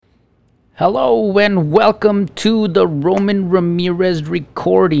Hello and welcome to the Ramirez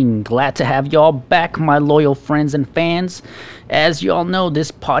recording. Glad to have y'all back, my loyal friends and fans. As y'all know,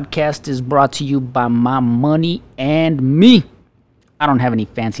 this podcast is brought to you by my money and me. I don't have any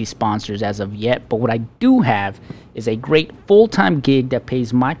fancy sponsors as of yet, but what I do have is a great full-time gig that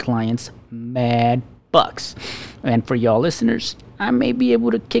pays my clients mad bucks. And for y'all listeners, I may be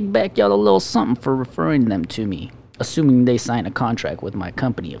able to kick back y'all a little something for referring them to me. Assuming they sign a contract with my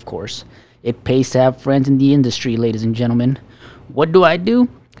company, of course. It pays to have friends in the industry, ladies and gentlemen. What do I do?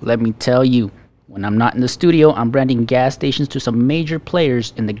 Let me tell you. When I'm not in the studio, I'm branding gas stations to some major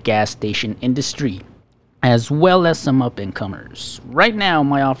players in the gas station industry, as well as some up-and-comers. Right now,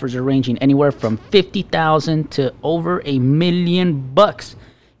 my offers are ranging anywhere from $50,000 to over $1 million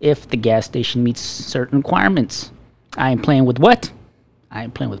if the gas station meets certain requirements. I am playing with what? I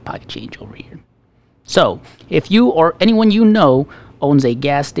am playing with pocket change over here. So, if you or anyone you know owns a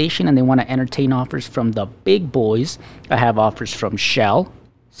gas station and they want to entertain offers from the big boys, I have offers from Shell,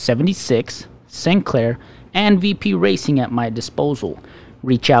 76, Sinclair, and VP Racing at my disposal.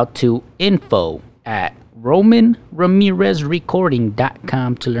 Reach out to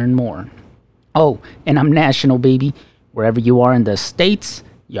info@RomanRamirezRecording.com to learn more. Oh, and I'm national, baby. Wherever you are in the States,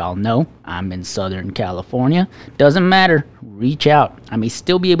 y'all know I'm in Southern California. Doesn't matter. Reach out. I may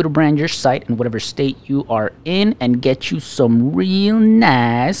still be able to brand your site in whatever state you are in and get you some real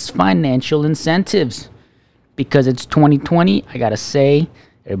nice financial incentives. Because it's 2020, I gotta say,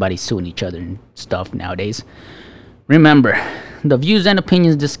 everybody's suing each other and stuff nowadays. Remember, the views and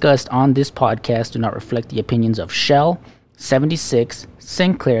opinions discussed on this podcast do not reflect the opinions of Shell, 76,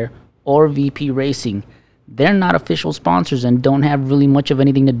 Sinclair, or VP Racing. They're not official sponsors and don't have really much of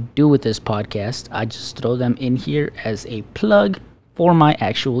anything to do with this podcast. I just throw them in here as a plug for my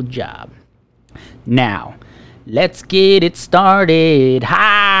actual job. Now, let's get it started.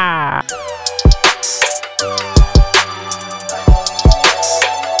 Ha!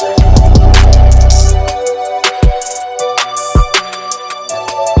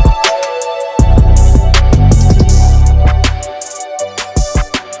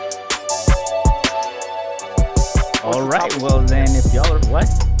 Well then, if y'all are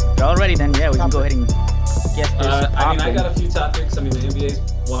ready, then yeah, we can go ahead and get this popping. I got a few topics. The NBA's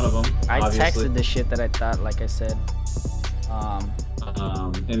one of them. I obviously. texted the shit that I thought, like I said.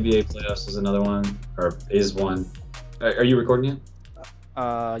 NBA playoffs is another one, or is one. Are you recording it?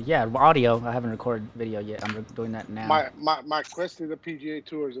 Yeah, audio. I haven't recorded video yet. I'm doing that now. My quest to the PGA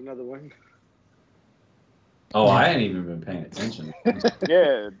Tour is another one. Oh, I ain't even been paying attention.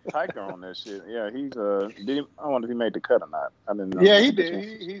 Yeah, Tiger on that shit. Yeah, he's I wonder if he made the cut or not. I didn't know. Yeah, he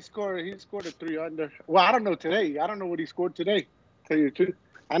did. He scored a 3 under. Well, I don't know today. I don't know what he scored today. Tell you the truth.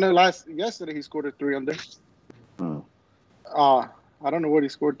 I know yesterday he scored a 3 under. I don't know what he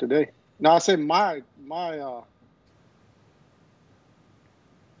scored today. No, I said my Were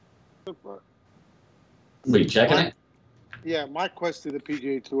you checking it? Yeah, my quest to the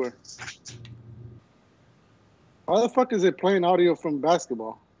PGA Tour. Why the fuck is it playing audio from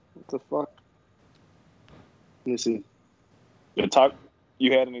basketball? What the fuck? Let me see. You had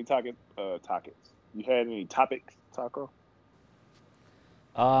any topics? You had any topics, Taco?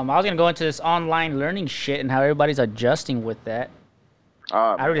 I was gonna go into this online learning shit and how everybody's adjusting with that.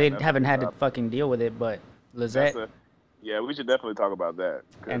 I really haven't had to fucking deal with it, but Lizette. Yeah, we should definitely talk about that.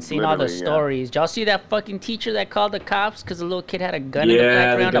 And seeing all the stories. Did y'all see that fucking teacher that called the cops because the little kid had a gun in the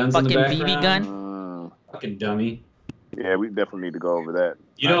background, a fucking BB gun? Fucking dummy. Yeah, we definitely need to go over that.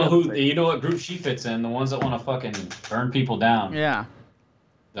 You know what group she fits in? The ones that want to fucking burn people down. Yeah.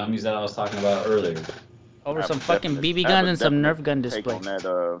 Dummies that I was talking about earlier. Over some fucking BB guns and some Nerf gun display. On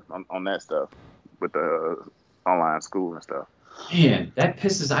that stuff with the online school and stuff. Man, that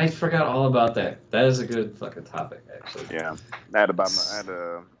pisses. I forgot all about that. That is a good fucking topic, actually. Yeah, I had to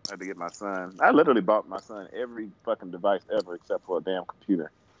get my son. I literally bought my son every fucking device ever except for a damn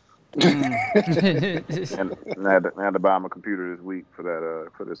computer. and I had to buy him a computer this week for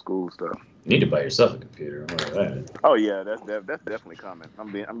the school stuff. You need to buy yourself a computer. Oh yeah, that's definitely coming.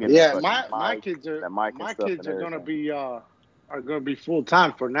 I'm getting. Yeah, my kids are gonna be full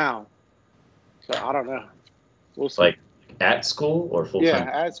time for now. So I don't know. We'll see. Like at school or full time?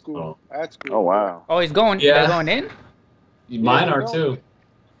 Yeah, at school. Oh. At school. Oh wow. Oh, he's going. Yeah. They're going in. Mine are too,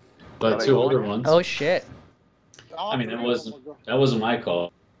 but two older ones. Oh shit. I mean, that wasn't my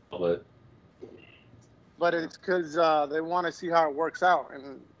call. But it's because they want to see how it works out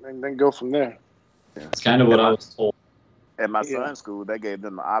and then go from there. It's kind of what I was told. At my son's school, they gave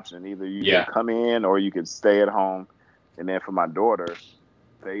them the option. Either you could come in or you could stay at home. And then for my daughter,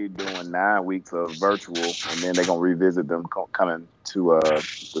 they doing 9 weeks of virtual, and then they're gonna revisit them coming to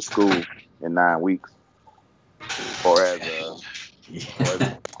the school in 9 weeks. Or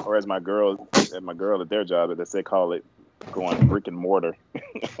as my girl at their job, as they call it, going brick and mortar,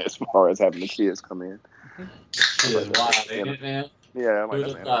 as far as having the kids come in. Shit is wild, ain't it, man? Yeah,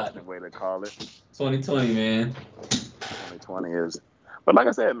 that's the way to call it. 2020, man. 2020 is, but like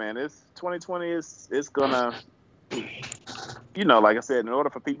I said, man, 2020 is gonna, like I said, in order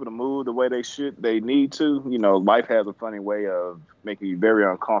for people to move the way they need to, life has a funny way of making you very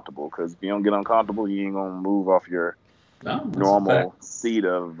uncomfortable. Because if you don't get uncomfortable, you ain't gonna move off your normal seat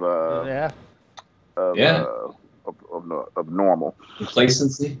of normal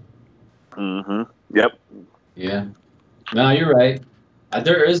complacency. Mm-hmm. Yep. Yeah. No, you're right.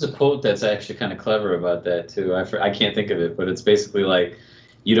 There is a quote that's actually kind of clever about that too. I can't think of it, but it's basically like,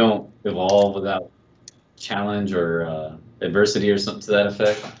 you don't evolve without challenge or adversity or something to that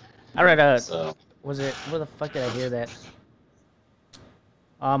effect. I read was it, where the fuck did I hear that?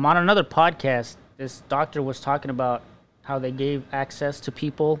 On another podcast, this doctor was talking about how they gave access to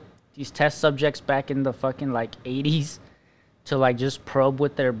people, these test subjects back in the fucking like 80s, to like just probe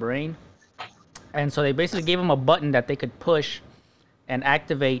with their brain. And so they basically gave them a button that they could push and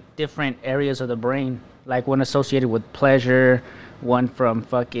activate different areas of the brain, like one associated with pleasure, one from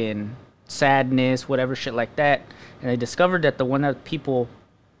fucking sadness, whatever shit like that. And they discovered that the one that people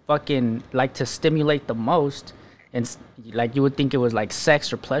fucking like to stimulate the most, and like you would think it was like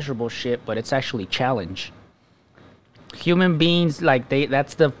sex or pleasurable shit, but it's actually challenge. Human beings, like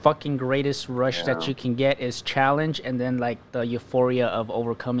that's the fucking greatest rush that you can get, is challenge, and then like the euphoria of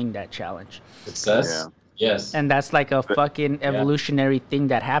overcoming that challenge. Success? Yeah. Yes. And that's like a fucking evolutionary thing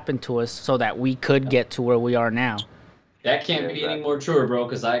that happened to us so that we could get to where we are now. That can't be any more truer, bro,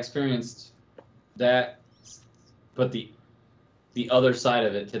 because I experienced that, but the other side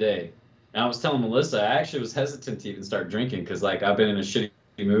of it today. And I was telling Melissa, I actually was hesitant to even start drinking because, like, I've been in a shitty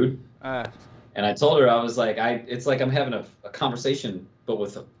mood. And I told her, I was like, it's like I'm having a conversation, but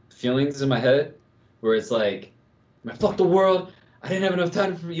with feelings in my head, where it's like, fuck the world. I didn't have enough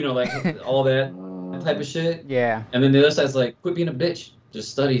time for, like all that type of shit. Yeah. And then the other side's like, quit being a bitch.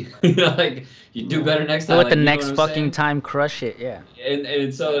 Just study. Like, you do better next time. Let the next fucking time crush it. Yeah.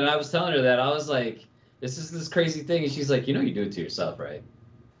 And so I was telling her that. I was like, this is this crazy thing. And she's like, you do it to yourself, right?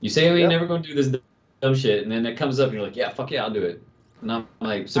 You say, you're never going to do this dumb shit. And then it comes up and you're like, yeah, fuck yeah, I'll do it. And I'm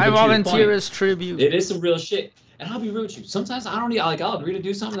like, so I volunteer as tribute. It is some real shit. And I'll be real with you. Sometimes I don't need, I'll agree to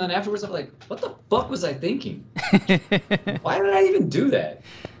do something. And then afterwards, I'm like, what the fuck was I thinking? Why did I even do that?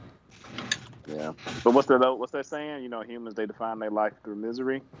 Yeah. But what's that saying? Humans, they define their life through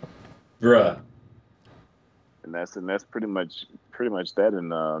misery. Bruh. And that's pretty much that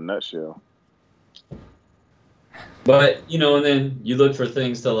in a nutshell. But, and then you look for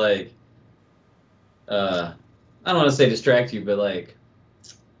things to like, I don't want to say distract you, but like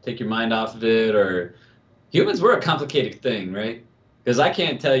take your mind off of it. Or humans, we're a complicated thing, right? Because I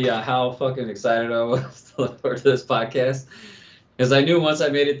can't tell you how fucking excited I was to look forward to this podcast. Because I knew once I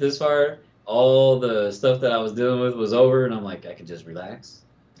made it this far, all the stuff that I was dealing with was over, and I'm like, I could just relax,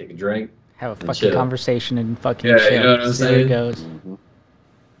 take a drink, have a fucking chill. Conversation and fucking chill. You know what I'm saying? It goes. Mm-hmm.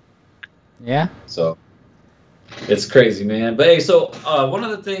 Yeah. So it's crazy, man. But hey, so one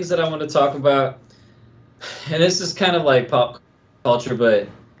of the things that I want to talk about, and this is kind of like pop culture, but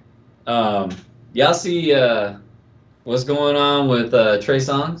y'all see what's going on with Trey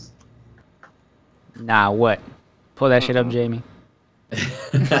Songz? Nah, what? Pull that shit up, Jamie.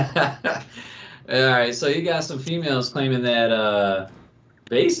 All right, so you got some females claiming that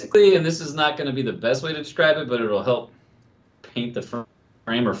basically, and this is not going to be the best way to describe it, but it'll help paint the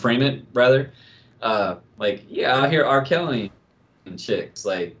frame it rather. Like, yeah, out here R. Kelly and chicks,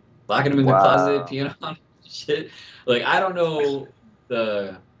 like locking them in the closet, peeing on shit. Like, I don't know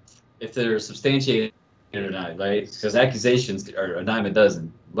if they're substantiated or not, right? Because accusations are a dime a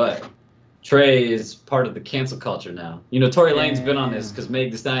dozen, but Trey is part of the cancel culture now. Tory Lane's been on this because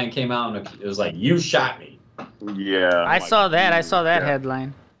Meg Thee Stallion came out and it was like, you shot me. Yeah. I saw that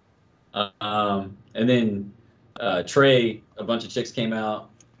headline. And then Trey, a bunch of chicks came out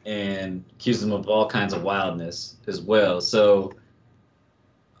and accused him of all kinds of wildness as well. So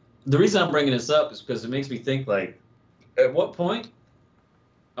the reason I'm bringing this up is because it makes me think, like, at what point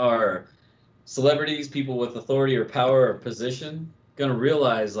are celebrities, people with authority or power or position, gonna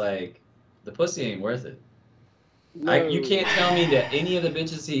realize, like, the pussy ain't worth it? No. You can't tell me that any of the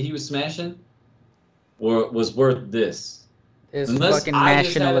bitches he was smashing was worth this. Unless fucking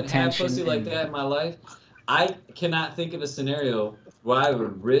national attention. Had pussy like that in my life, I cannot think of a scenario where I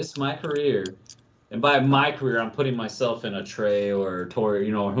would risk my career, and by my career, I'm putting myself in a Trey or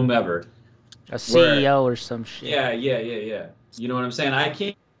Tory, or whomever. A CEO or some shit. Yeah. You know what I'm saying? I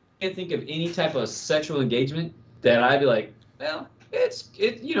can't think of any type of sexual engagement that I'd be like, well, it's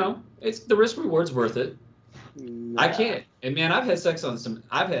the risk reward's worth it. Nah. I can't. And man, I've had sex on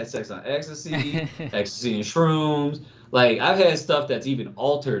ecstasy, ecstasy and shrooms. Like I've had stuff that's even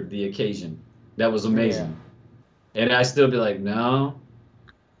altered the occasion. That was amazing. Yeah. And I still be like, no,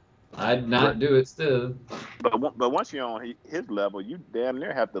 I'd not do it still. But once you're on his level, you damn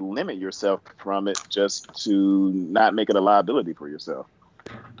near have to limit yourself from it just to not make it a liability for yourself.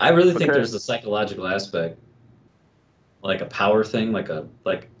 I really think there's a psychological aspect, like a power thing, I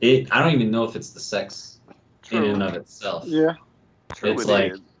don't even know if it's the sex in and of itself. Yeah. True, it's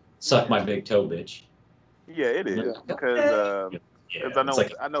like suck my big toe, bitch. Yeah, it is because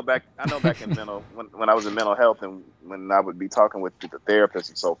I know back in mental when I was in mental health and when I would be talking with the therapist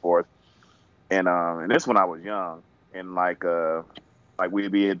and so forth, and this when I was young and like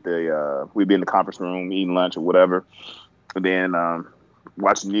we'd be in the conference room eating lunch or whatever, and then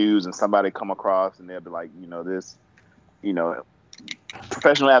watch the news and somebody come across and they'll be like, this,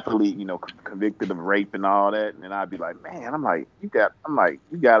 professional athlete, convicted of rape and all that, and I'd be like, man,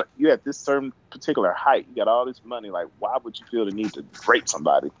 you at this certain particular height, you got all this money, like, why would you feel the need to rape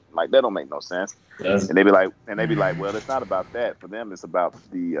somebody? Like, that don't make no sense. Yes. And they'd be like, well, it's not about that. For them, it's about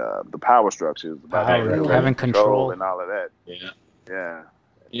the power structures, about having control and all of that.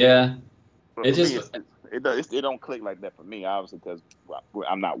 Yeah. But it don't click like that for me, obviously, because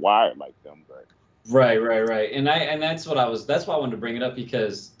I'm not wired like them, but. Right. And that's why I wanted to bring it up,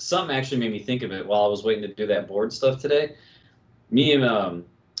 because something actually made me think of it while I was waiting to do that board stuff today. Me and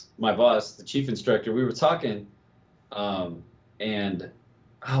my boss, the chief instructor, we were talking, and we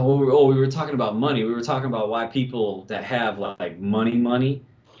were talking about money. We were talking about why people that have like money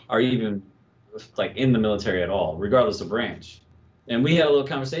are even like in the military at all, regardless of branch. And we had a little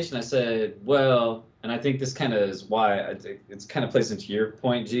conversation. I said, well, and I think this kind of is why it's kind of plays into your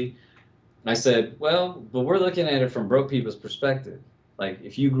point, G. I said, well, but we're looking at it from broke people's perspective. Like,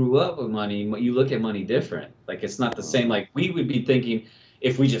 if you grew up with money, you look at money different. Like, it's not the same. Like, we would be thinking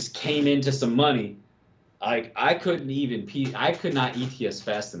if we just came into some money, I could not ETS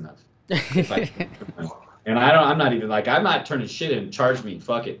fast enough. And I'm not turning shit in. Charge me.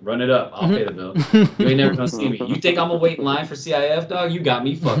 Fuck it. Run it up. I'll pay the bill. You ain't never gonna see me. You think I'm gonna wait in line for CIF, dog? You got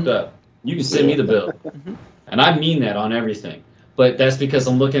me fucked up. You can send me the bill. And I mean that on everything. But that's because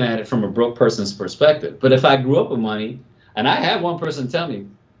I'm looking at it from a broke person's perspective. But if I grew up with money, and I had one person tell me,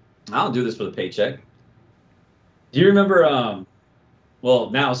 I don't do this for the paycheck. Do you remember,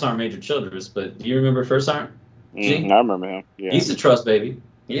 now Sergeant Major Childress, but do you remember First Sergeant? I remember him. Yeah. He's a trust baby.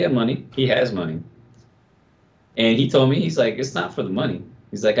 He had money. He has money. And he told me, he's like, it's not for the money.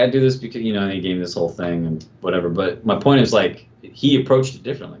 He's like, I do this because, he gave me this whole thing and whatever. But my point is, like, he approached it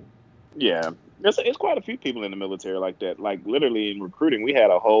differently. Yeah. It's quite a few people in the military like that. Like, literally in recruiting, we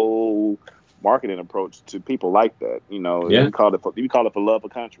had a whole marketing approach to people like that. We called it for love of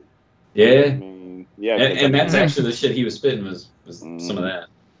country. Yeah. I mean, yeah. And that's actually the shit he was spitting was some of that.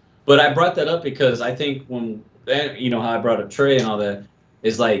 But I brought that up because I think when, how I brought up Trey and all that,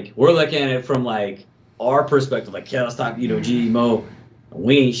 is like, we're looking at it from like our perspective, like, yeah, let's talk, G, Mo.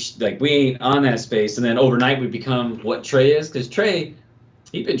 We ain't on that space. And then overnight we become what Trey is. Because Trey,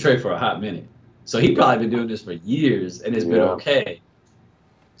 he's been Trey for a hot minute. So he probably been doing this for years, and it's been okay.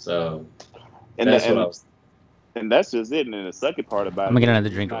 So that's what I was. And that's just it. And then the second part about I'm gonna get another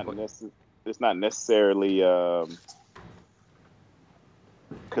drink. It's not necessarily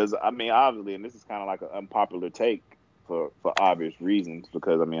because obviously, and this is kind of like an unpopular take for obvious reasons,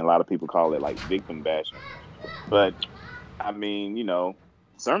 because a lot of people call it like victim bashing, but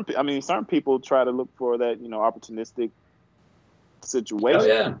certain people try to look for that opportunistic situation. Oh,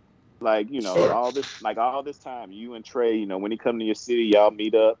 yeah. Like, sure. all this time, you and Trey, when he come to your city, y'all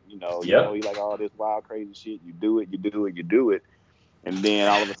meet up, he like all this wild, crazy shit. You do it. And then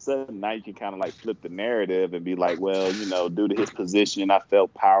all of a sudden, now you can kind of like flip the narrative and be like, well, due to his position, I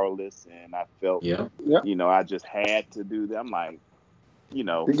felt powerless and I felt, I just had to do that. I'm like,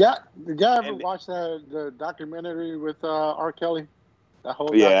 The guy ever watch the documentary with R. Kelly? That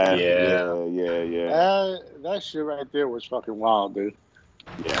whole yeah. That shit right there was fucking wild, dude.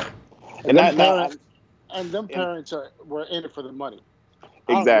 Yeah. And them parents were in it for the money.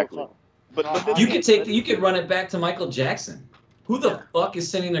 Exactly. But you could run it back to Michael Jackson. Who the fuck is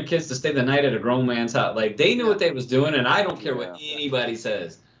sending their kids to stay the night at a grown man's house? Like, they knew what they was doing, and I don't care what anybody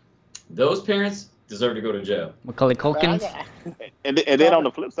says. Those parents deserve to go to jail. Macaulay Culkin. And then on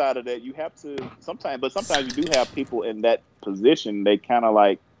the flip side of that, you have to sometimes you do have people in that position. They kind of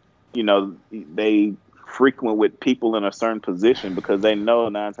like, they frequent with people in a certain position because they know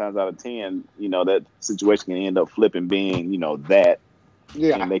 9 times out of 10, that situation can end up flipping being, that.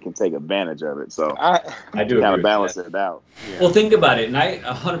 Yeah. And they can take advantage of it. So I do kind agree of balance it out. Yeah. Well, think about it, and I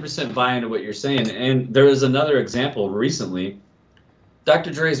 100% buy into what you're saying. And there is another example recently.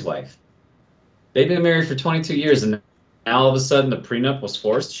 Dr. Dre's wife. They've been married for 22 years, and now all of a sudden the prenup was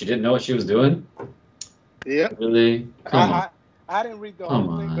forced. She didn't know what she was doing. Yeah. Really? Come on. I didn't read the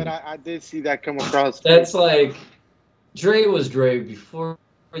whole thing, but I did see that come across. That's like, Dre was Dre before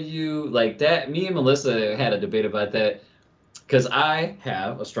you. Like that, me and Melissa had a debate about that. Because I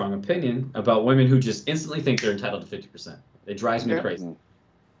have a strong opinion about women who just instantly think they're entitled to 50%. It drives me crazy.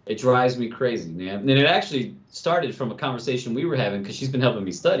 It drives me crazy, man. And it actually started from a conversation we were having because she's been helping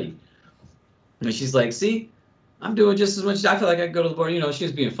me study. And she's like, see, I'm doing just as much. I feel like I can go to the board. She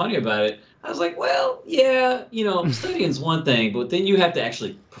was being funny about it. I was like, well, yeah, studying's one thing, but then you have to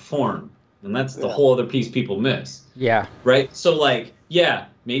actually perform. And that's the whole other piece people miss. Yeah. Right? So, like, yeah,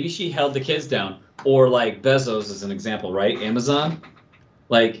 maybe she held the kids down. Or like Bezos is an example, right? Amazon,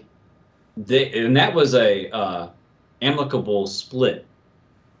 like, and that was a amicable split,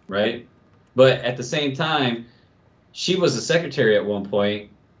 right? But at the same time, she was a secretary at one point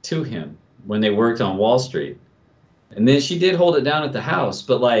to him when they worked on Wall Street, and then she did hold it down at the house.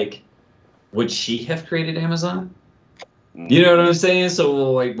 But like, would she have created Amazon? You know what I'm saying?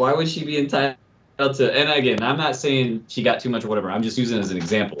 So like, why would she be entitled to? And again, I'm not saying she got too much or whatever. I'm just using it as an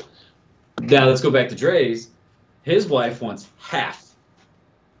example. Now let's go back to Dre's. His wife wants half.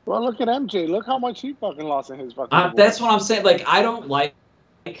 Well, look at MJ. Look how much he fucking lost in his fucking. That's what I'm saying. Like, I don't like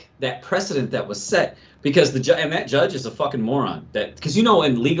that precedent that was set because that judge is a fucking moron. Because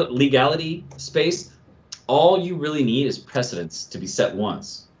in legality space, all you really need is precedents to be set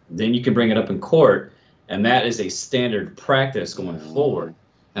once. Then you can bring it up in court, and that is a standard practice going forward.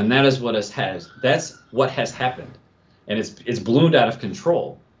 And that is what that's what has happened, and it's ballooned out of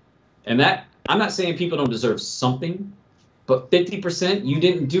control. And that, I'm not saying people don't deserve something, but 50% you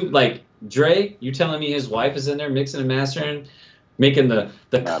didn't do. Like, Dre, you telling me his wife is in there mixing and mastering, making the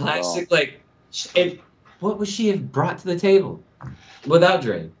classic, like, and what would she have brought to the table without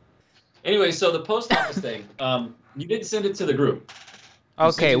Dre? Anyway, so the post office thing, you didn't send it to the group.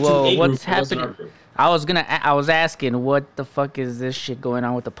 Okay, well, what's happening? I was asking, what the fuck is this shit going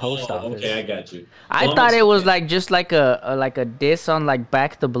on with the post office? Okay, I got you. I thought it was like just like a diss on like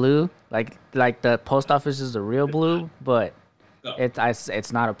Back the Blue, like the post office is the real blue, but no.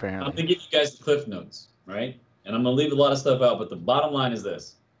 It's not apparently. I'm gonna give you guys the cliff notes, right? And I'm gonna leave a lot of stuff out, but the bottom line is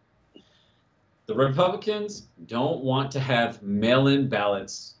this: the Republicans don't want to have mail-in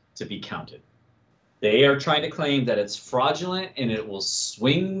ballots to be counted. They are trying to claim that it's fraudulent and it will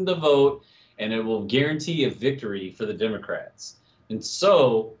swing the vote and it will guarantee a victory for the Democrats. And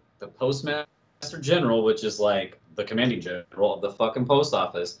so the Postmaster General, which is like the commanding general of the fucking post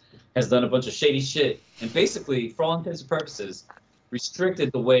office, has done a bunch of shady shit and basically, for all intents and purposes,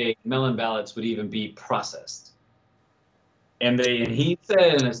 restricted the way mail-in ballots would even be processed. And he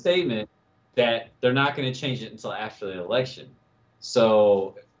said in a statement that they're not going to change it until after the election.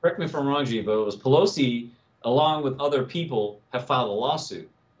 So correct me if I'm wrong, G, but it was Pelosi, along with other people, have filed a lawsuit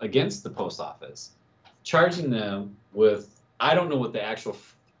against the post office, charging them with, I don't know what the actual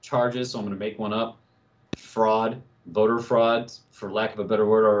charge is, so I'm going to make one up, fraud, voter fraud, for lack of a better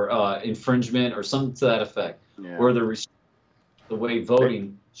word, or infringement, or something to that effect, where the way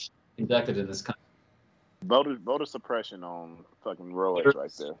voting is conducted in this country. Voter suppression on fucking roads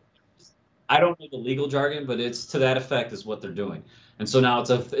right there. I don't know the legal jargon, but it's to that effect is what they're doing. And so now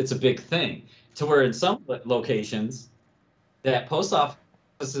it's a big thing, to where in some locations that post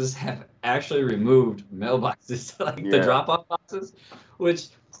offices have actually removed mailboxes, like the drop-off boxes, which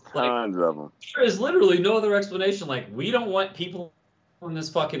tons of them. There is literally no other explanation. Like, we don't want people in this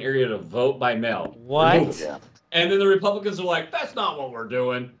fucking area to vote by mail. What? Yeah. And then the Republicans are like, that's not what we're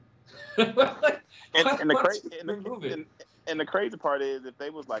doing. And the crazy part is, if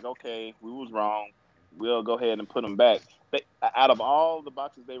they was like, okay, we was wrong, we'll go ahead and put them back. Out of all the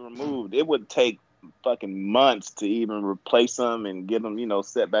boxes they removed, it would take fucking months to even replace them and get them,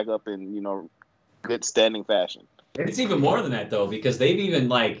 set back up in, good standing fashion. It's even more than that, though, because they've even,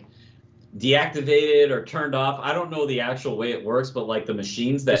 like, deactivated or turned off. I don't know the actual way it works, but, like, the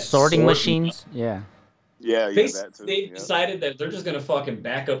machines that the sorting machines? Yeah. Yeah, that too. They've decided that they're just going to fucking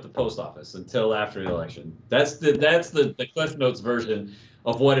back up the post office until after the election. That's the Cliff Notes version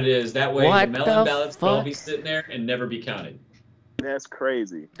of what it is. That way, the mail-in ballots can all be sitting there and never be counted. That's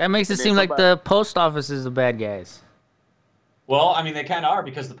crazy. That makes it seem like the post office is the bad guys. Well, I mean, they kind of are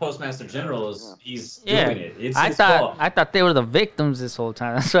because the Postmaster General he's doing it. It's I his fault. thought they were the victims this whole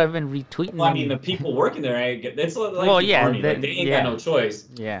time. That's why I've been retweeting. Well, I mean, the people working there, it's like well, the army. Like, they ain't got no choice.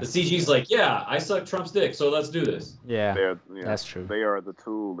 Yeah. The CG's like, yeah, I suck Trump's dick, so let's do this. Yeah, that's true. They are the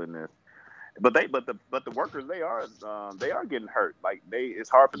tool in this. But the workers, they are getting hurt. Like it's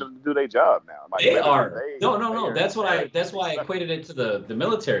hard for them to do their job now. Like they are. No. That's why I equated it to the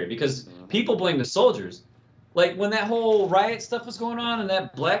military, because people blame the soldiers. Like when that whole riot stuff was going on and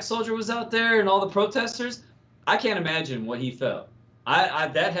that black soldier was out there and all the protesters, I can't imagine what he felt.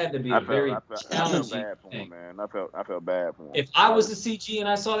 That had to be very challenging thing. Man. I felt bad for him. If I was the CG and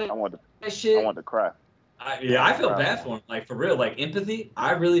I saw that shit, I wanted to cry. I felt bad for him. Like for real, like empathy.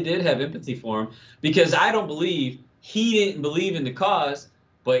 I really did have empathy for him because I don't believe he didn't believe in the cause,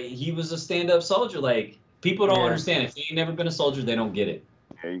 but he was a stand-up soldier. Like people don't understand. If they ain't never been a soldier, they don't get it.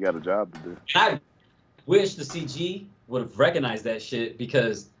 Yeah, you got a job to do. I wish the CG would have recognized that shit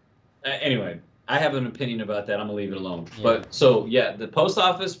because, anyway, I have an opinion about that. I'm gonna leave it alone. Yeah. But so the post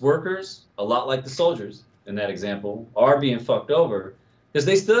office workers, a lot like the soldiers in that example, are being fucked over because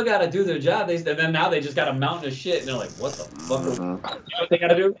they still got to do their job. And then now they just got a mountain of shit, and they're like, "What the fuck? You know what they got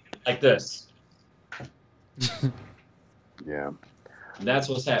to do? Like this." Yeah, and that's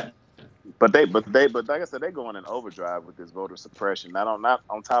what's happening. But like I said, they're going in overdrive with this voter suppression. Not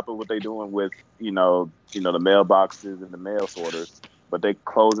on top of what they're doing with the mailboxes and the mail sorters, but they're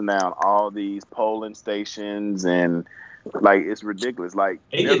closing down all these polling stations and like it's ridiculous. Like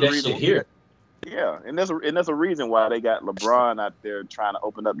they did that shit here. Yeah, and there's a reason why they got LeBron out there trying to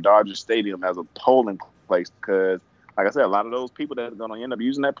open up Dodger Stadium as a polling place because, like I said, a lot of those people that are going to end up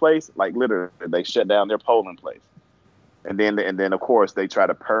using that place, like literally, they shut down their polling place. And then of course they try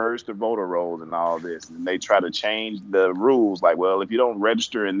to purge the voter rolls and all this, and they try to change the rules. Like, well, if you don't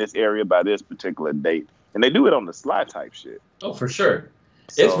register in this area by this particular date, and they do it on the sly type shit. Oh, for sure,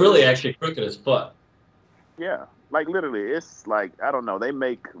 so, it's really actually crooked as fuck. Yeah, like literally, it's like I don't know. They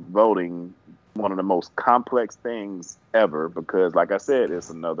make voting one of the most complex things ever because, like I said,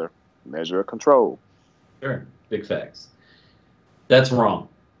 it's another measure of control. Sure, big facts. That's wrong.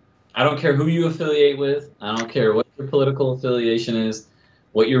 I don't care who you affiliate with. I don't care what your political affiliation is,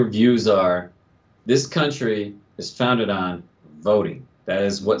 what your views are. This country is founded on voting. That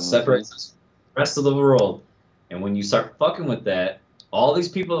is what separates us from the rest of the world. And when you start fucking with that, all these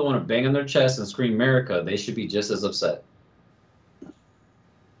people that want to bang on their chest and scream America, they should be just as upset.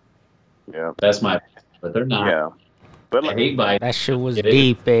 Yeah. That's my opinion. But they're not. Yeah. But I hate Biden. That shit was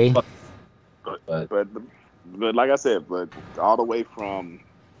deep, eh? But like I said, but all the way from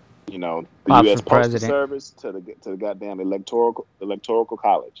the Pop U.S. for Postal president. Service to the goddamn electoral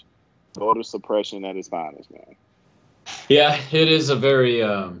college, voter suppression at its finest, man. Yeah, it is a very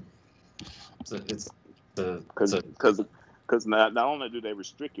because not only do they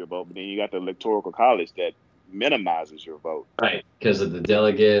restrict your vote, but then you got the electoral college that minimizes your vote. Right, because of the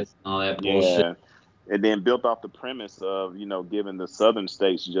delegates and all that bullshit. Yeah. And then built off the premise of giving the southern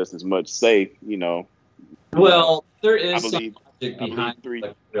states just as much say. Well, there is I believe behind.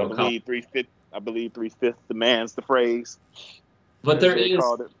 I believe 3/5 demands the phrase. But there is,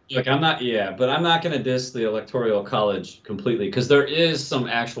 like, I'm not going to diss the Electoral College completely because there is some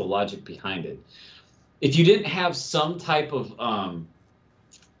actual logic behind it. If you didn't have some type of,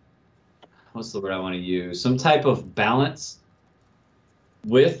 what's the word I want to use? Some type of balance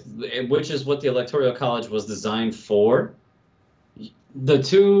which is what the Electoral College was designed for, the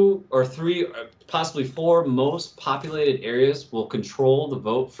 2 or 3, possibly 4 most populated areas will control the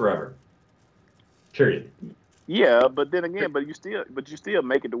vote forever. Period. Yeah, but then again, but you still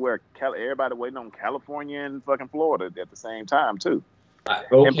make it to where everybody waiting on California and fucking Florida at the same time too.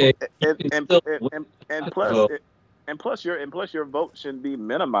 Okay. And plus your vote shouldn't be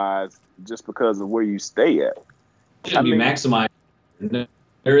minimized just because of where you stay at. It should be maximized.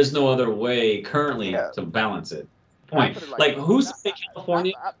 There is no other way currently to balance it. Point. Like who's in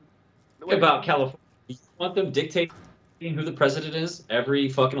California? Think about California. You want them dictating who the president is every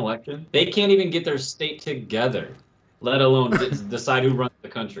fucking election? They can't even get their state together, let alone decide who runs the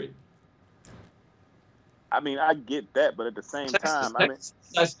country. I mean, I get that, but at the same time,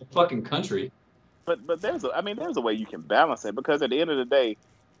 that's the fucking country. But there's a way you can balance it, because at the end of the day,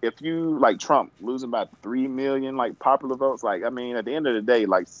 if you like Trump losing about 3 million like popular votes, like, I mean, at the end of the day,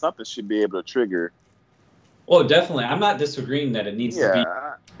 like, something should be able to trigger. Well, definitely. I'm not disagreeing that it needs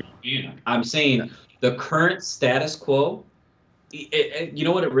to be. I'm saying the current status quo, you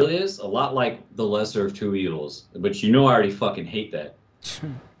know what it really is? A lot like the lesser of two evils, which I already fucking hate that.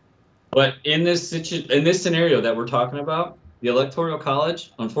 But in this scenario that we're talking about, the Electoral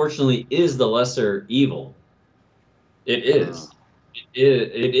College, unfortunately, is the lesser evil. It is.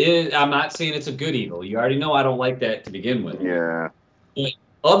 It is. I'm not saying it's a good evil. You already know I don't like that to begin with. Yeah. But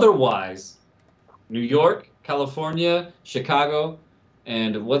otherwise, New York, California, Chicago,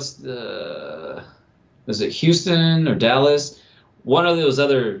 and is it Houston or Dallas? One of those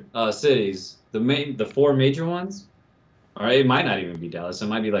other cities, the four major ones. All right, it might not even be Dallas. It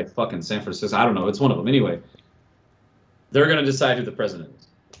might be like fucking San Francisco. I don't know. It's one of them. Anyway, they're going to decide who the president is.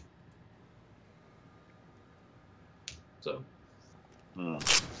 So,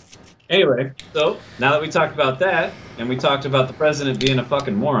 anyway, so now that we talked about that, and we talked about the president being a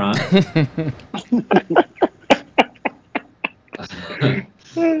fucking moron.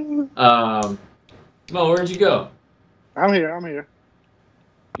 Mo, where'd you go? I'm here.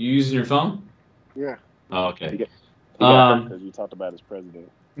 You using your phone? Yeah. Oh, okay. Because you talked about his president.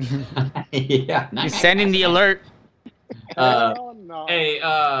 Yeah. He's sending the alert. No. Hey,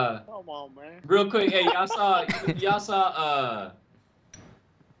 come on, man. Real quick, hey, y'all saw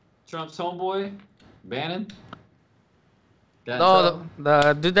Trump's homeboy, Bannon?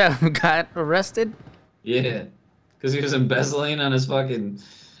 The dude that got arrested? Yeah, because he was embezzling on his fucking.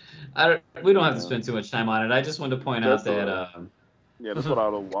 We don't have to spend too much time on it. I just wanted to point out that. Yeah, that's what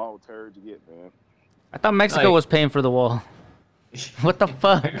all the wall turds you get, man. I thought Mexico was paying for the wall. What the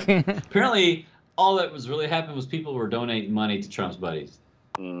fuck? Apparently, all that was really happening was people were donating money to Trump's buddies.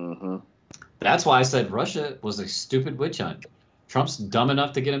 Mm-hmm. That's why I said Russia was a stupid witch hunt. Trump's dumb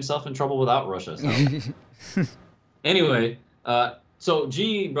enough to get himself in trouble without Russia. So. Anyway, so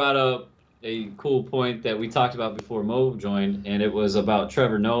G brought up a cool point that we talked about before Mo joined, and it was about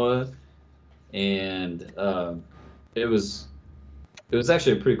Trevor Noah, and it was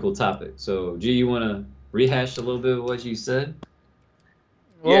actually a pretty cool topic. So G, you want to rehash a little bit of what you said?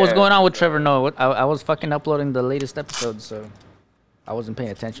 What was going on with Trevor Noah? I was fucking uploading the latest episode, so I wasn't paying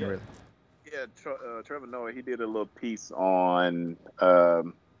attention really. Yeah, Trevor Noah, he did a little piece on a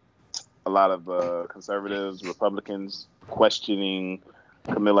lot of conservatives, Republicans questioning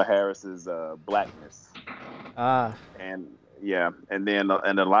Kamala Harris's blackness. And then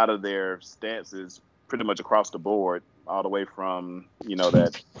a lot of their stances pretty much across the board, all the way from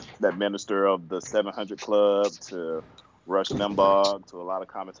that minister of the 700 Club to Rush Limbaugh to a lot of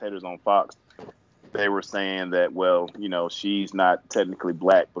commentators on Fox. They were saying that, well, she's not technically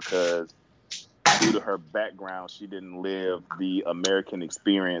black because due to her background, she didn't live the American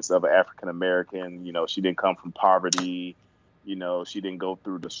experience of an African American. She didn't come from poverty. She didn't go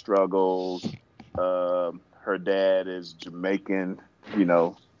through the struggles. Her dad is Jamaican.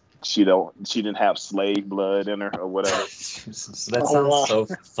 She didn't have slave blood in her or whatever. That sounds so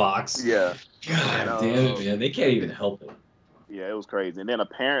Fox. Yeah. God damn it, man. They can't even help it. Yeah, it was crazy. And then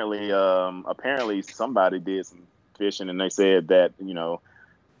apparently somebody did some fishing, and they said that,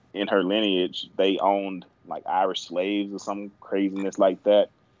 in her lineage, they owned like Irish slaves or some craziness like that.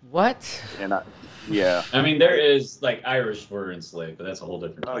 What? And yeah. I mean, there is like Irish were enslaved, but that's a whole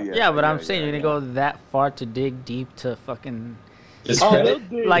different. Oh yeah. Yeah, but I'm saying you're gonna go that far to dig deep to fucking.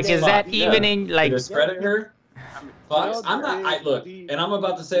 Discredit? Like, is that even in like? Discredit her? Fox, I'm not. Look, and I'm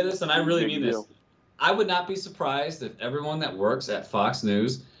about to say this, and I really mean this. I would not be surprised if everyone that works at Fox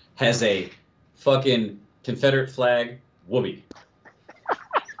News has a fucking Confederate flag whoopee.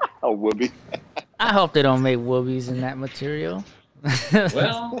 A whoopee. I hope they don't make whoopies in that material.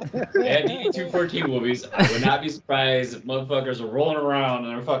 Well, at DD214 whoopies, I would not be surprised if motherfuckers are rolling around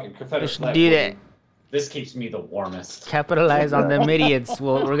in their fucking Confederate flag. Do that. This keeps me the warmest. Capitalize on them idiots.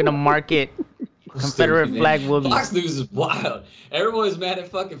 Well, we're gonna market Confederate flag whoopies. Fox News is wild. Everyone's mad at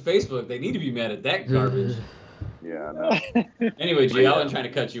fucking Facebook. They need to be mad at that garbage. Yeah, I know. Anyway, G, I wasn't trying to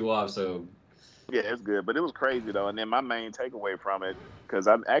cut you off, so. Yeah, it's good, but it was crazy though. And then my main takeaway from it, because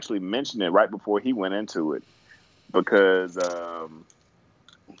I actually mentioned it right before he went into it, because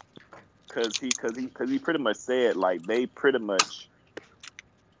he pretty much said like they pretty much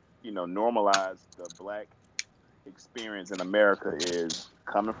normalized the black experience in America is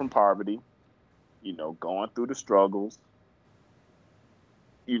coming from poverty, going through the struggles,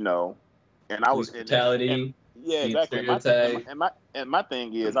 and I was brutality. Yeah, exactly. And my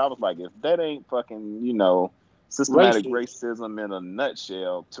thing is, I was like, if that ain't fucking, systematic racism in a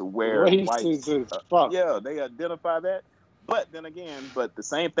nutshell, to where whites, they identify that. But then again, the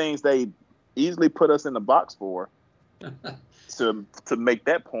same things they easily put us in the box for to make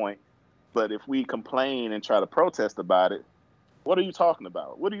that point. But if we complain and try to protest about it, what are you talking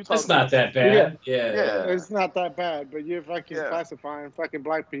about? What are you talking It's not that bad. Yeah. It's not that bad, but you're fucking classifying fucking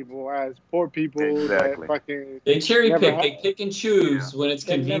black people as poor people. Exactly. That fucking they cherry pick. They pick and choose when it's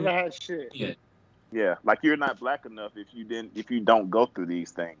convenient. They never had shit. Yeah. Yeah, like you're not black enough if you don't go through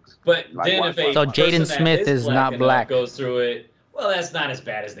these things. But like, then if a So person Jaden Smith that is not black. goes through it, well, that's not as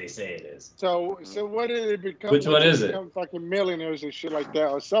bad as they say it is. So what did it become? Which one is it? Become fucking millionaires and shit like that,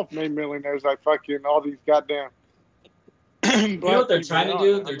 or self-made millionaires like fucking all these goddamn. You know what they're trying to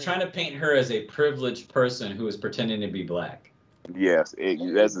do? They're trying to paint her as a privileged person who is pretending to be black. Yes, that's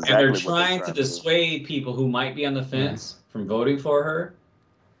exactly. And they're trying to dissuade people who might be on the fence from voting for her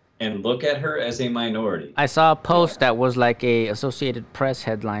and look at her as a minority. I saw a post that was like a Associated Press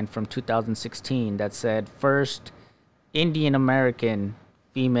headline from 2016 that said first Indian American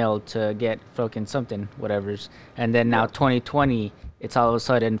female to get fucking something, whatever's. And then now 2020, it's all of a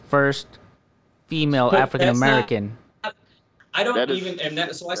sudden first female African American. I don't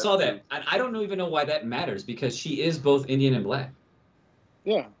even, so I saw that. And I don't even know why that matters because she is both Indian and black.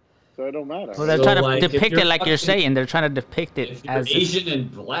 Yeah, so it don't matter. Well, they're trying to depict it like you're saying. They're trying to depict it as Asian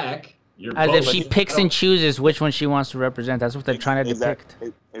and black. As if she picks and chooses which one she wants to represent. That's what they're trying to depict.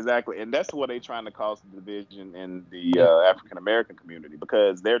 Exactly. And that's what they're trying to cause the division in the African American community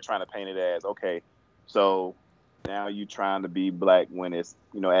because they're trying to paint it as, okay, so now you're trying to be black when it's,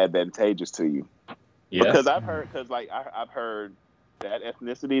 advantageous to you. Yeah. Because I've heard that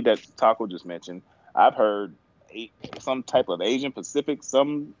ethnicity that Taco just mentioned, I've heard some type of Asian Pacific,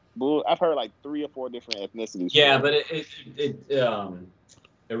 I've heard like 3 or 4 different ethnicities. Yeah, but it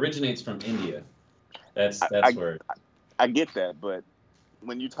originates from India. That's where I get that, but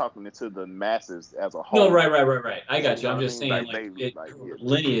when you're talking to the masses as a whole. No, right. I got you. I'm just saying,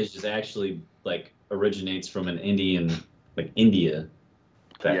 lineage is actually originates from an Indian, India.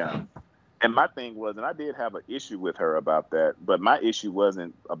 Yeah. And my thing was, and I did have an issue with her about that, but my issue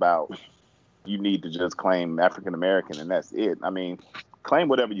wasn't about you need to just claim African American and that's it. I mean, claim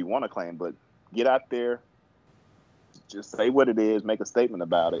whatever you want to claim, but get out there. Just say what it is, make a statement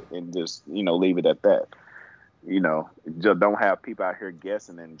about it, and just, leave it at that. Just don't have people out here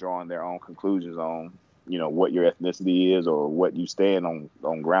guessing and drawing their own conclusions on, what your ethnicity is or what you stand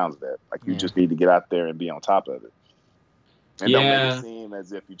on grounds of that. Like, you just need to get out there and be on top of it. And don't make it seem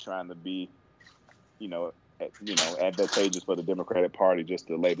as if you're trying to be, advantageous for the Democratic Party just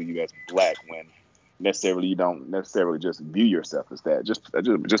to label you as black when necessarily you don't necessarily just view yourself as that. Just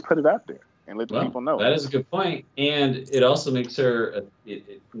put it out there. And let the people know. That is a good point. And it also makes her, I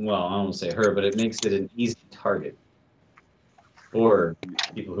don't want to say her, but it makes it an easy target for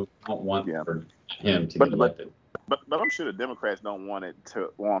people who don't want him to get elected. But I'm sure the Democrats don't want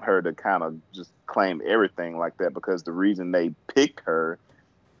her to kind of just claim everything like that because the reason they picked her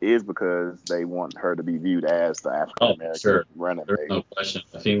is because they want her to be viewed as the African American running mate. There's no question.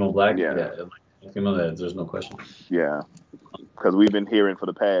 A female black, there's no question. Yeah. Because we've been hearing for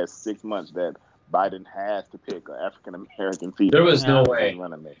the past 6 months that Biden has to pick an African American female. There was no way.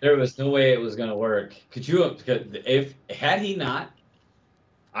 There was no way it was going to work. Had he not,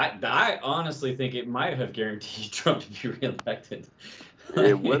 I honestly think it might have guaranteed Trump to be reelected.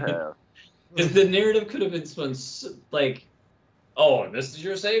 It would have. Because the narrative could have been spun this is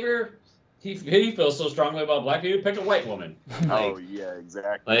your savior? He feels so strongly about black people, pick a white woman. Yeah,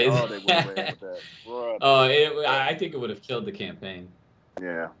 exactly. They went away with that. I think it would have killed the campaign.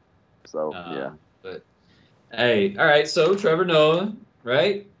 Yeah. So, But, hey, all right, so Trevor Noah,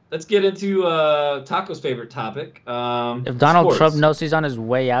 right? Let's get into Taco's favorite topic. If Donald Trump knows he's on his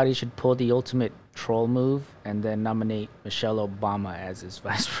way out, he should pull the ultimate troll move and then nominate Michelle Obama as his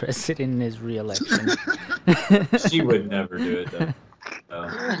vice president in his re-election. She would never do it, though.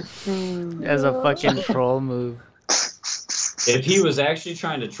 As a fucking troll move. If he was actually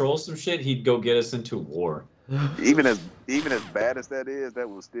trying to troll some shit, he'd go get us into war. Even as bad as that is, that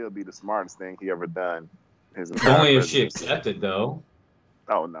would still be the smartest thing he ever done. Only if she accepted, though.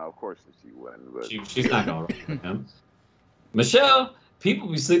 Oh no, of course she wouldn't. But she's not gonna run with him. Michelle, people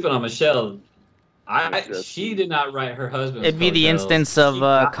be sleeping on Michelle. She did not write her husband. It'd be the instance of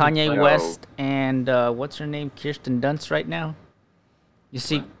Kanye West and what's her name, Kirsten Dunst, right now. You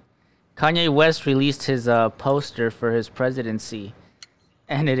see, Kanye West released his poster for his presidency,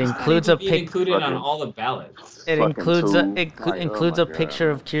 and it includes a picture. Included on all the ballots. It includes a picture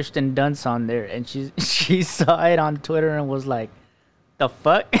of Kirsten Dunst on there, and she saw it on Twitter and was like, "The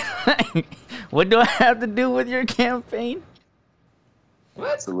fuck? What do I have to do with your campaign?"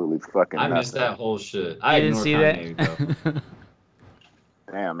 What? Absolutely fucking. I missed that whole shit. I didn't see that.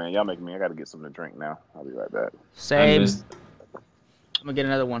 Damn, man, y'all making me. I gotta get something to drink now. I'll be right back. Same. I'm gonna get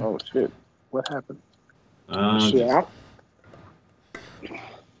another one. Oh shit! What happened?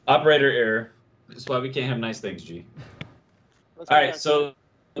 Operator error. That's why we can't have nice things, G. All right, so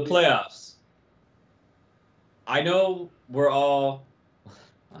the playoffs. I know we're all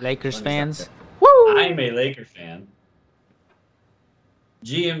Lakers fans. Woo! I'm a Laker fan.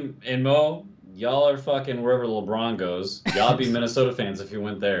 GM and Mo, y'all are fucking wherever LeBron goes. Y'all be Minnesota fans if you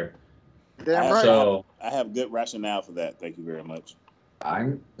went there. Damn right. So I have good rationale for that. Thank you very much.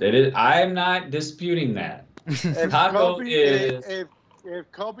 I'm not disputing that. If Taco Kobe, is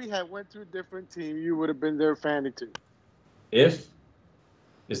if Kobe had went to a different team, you would have been their fan too. if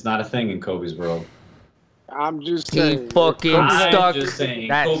it's not a thing in Kobe's world. I'm just He saying. fucking I'm stuck. just saying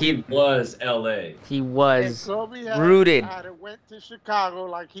that Kobe was LA. He If was Kobe rooted. had went to Chicago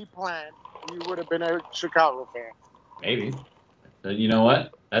like he planned, you would have been a Chicago fan. Maybe. But you know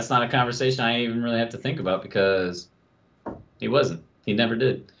what? That's not a conversation I even really have to think about because he wasn't. He never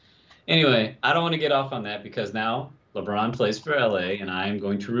did. Anyway, I don't want to get off on that because now LeBron plays for LA and I'm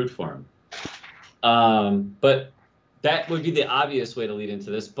going to root for him. But that would be the obvious way to lead into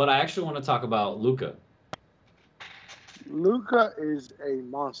this. But I actually want to talk about Luka. Luka is a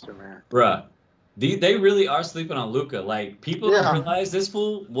monster, man. Bruh. They really are sleeping on Luka. Like, people don't realize this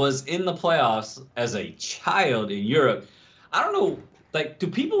fool was in the playoffs as a child in Europe. I don't know, like, do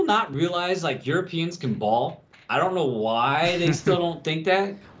people not realize, like, Europeans can ball? I don't know why they still don't think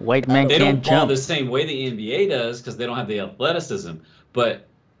that. White men They can't don't ball jump. the same way the NBA does because they don't have the athleticism. But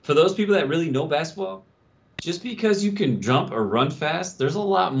for those people that really know basketball, just because you can jump or run fast, there's a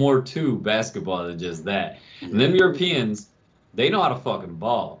lot more to basketball than just that. And them Europeans, they know how to fucking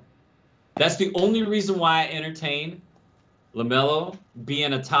ball. That's the only reason why I entertain LaMelo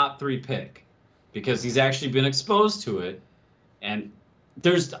being a top 3 pick, because he's actually been exposed to it. And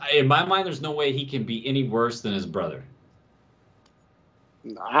in my mind, there's no way he can be any worse than his brother.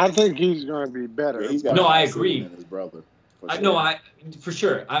 I think he's going to be better. Yeah, I agree. His brother. For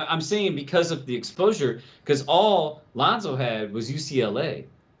sure. I'm saying because of the exposure, because all Lonzo had was UCLA.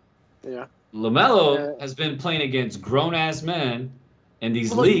 Yeah. LaMelo has been playing against grown-ass men in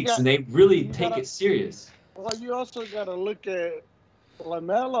these leagues, and they really take it serious. Well, you also got to look at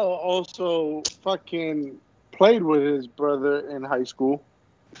LaMelo also fucking played with his brother in high school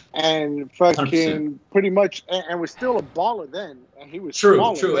and fucking 100%. Pretty much and was still a baller then. And he was True.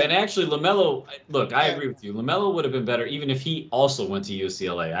 then. And actually, LaMelo, look, I agree with you. LaMelo would have been better even if he also went to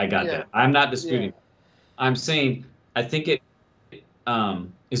UCLA. I got that. I'm not disputing. Yeah. I'm saying I think it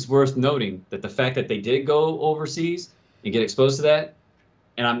is worth noting that the fact that they did go overseas and get exposed to that,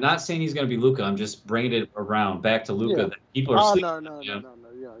 and I'm not saying he's going to be Luka. I'm just bringing it around back to Luka. That people are sleeping. No.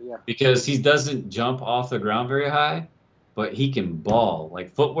 Yeah. Because he doesn't jump off the ground very high, but he can ball.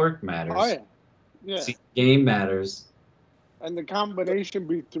 Like, footwork matters. Oh, yeah. Game matters. And the combination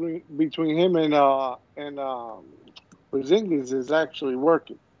between him and Porzingis is actually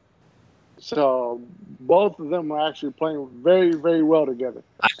working. So both of them are actually playing very, very well together.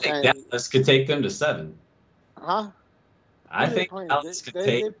 I think Dallas could take them to 7. Huh? I think Dallas could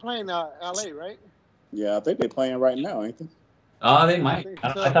take. They're playing LA, right? Yeah, I think they're playing right now, ain't they? Oh, they might.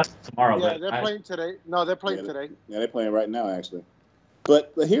 I thought it was tomorrow. Yeah, they're playing today. No, they're playing today. Yeah, they're playing right now, actually.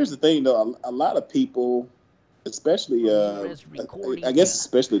 But here's the thing, though. A lot of people, especially, I guess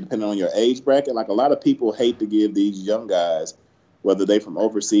especially depending on your age bracket, like a lot of people hate to give these young guys, whether they from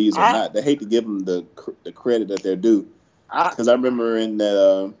overseas or not, they hate to give them the credit that they're due. Because I remember in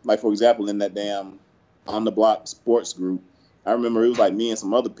that, like, for example, in that damn On the Block sports group, I remember it was like me and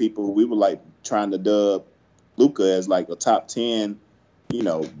some other people, we were like trying to dub Luka as like a top 10,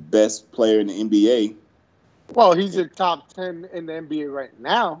 best player in the NBA. Well, he's a top 10 in the NBA right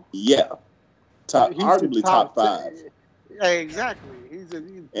now. Yeah. Arguably top 5. Yeah, exactly.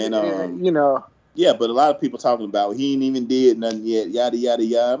 Yeah, but a lot of people talking about he ain't even did nothing yet, yada, yada,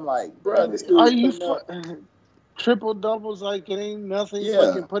 yada. I'm like, bro, this dude. Are you triple doubles like it ain't nothing? Yeah.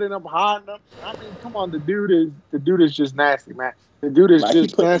 Fucking putting up high enough. I mean, come on, the dude is just nasty, man. The dude is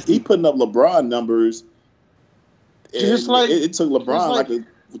just nasty. He putting up LeBron numbers. Just like it took LeBron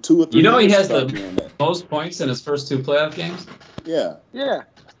like 2 or 3. He has the most points in his first 2 playoff games. Yeah. Yeah.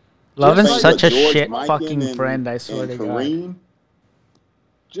 Lovin's such a George shit Mikan fucking friend, I swear to God.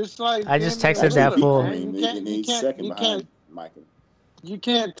 Just like I just texted that fool. You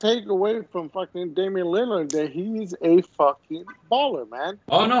can't take away from fucking Damian Lillard that he's a fucking baller, man.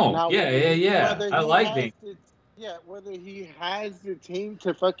 Oh no! Now, yeah. I like Damian. Whether he has the team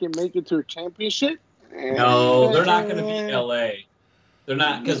to fucking make it to a championship. No, they're not going to beat LA. They're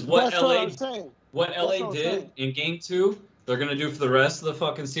not, because what LA did in Game 2, they're going to do for the rest of the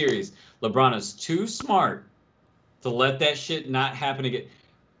fucking series. LeBron is too smart to let that shit not happen again.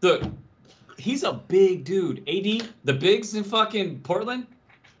 Look, he's a big dude. AD, the bigs in fucking Portland,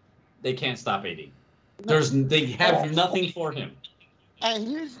 they can't stop AD. They have nothing for him. And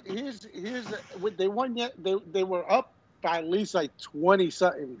here's they won yet. They were up by at least like 20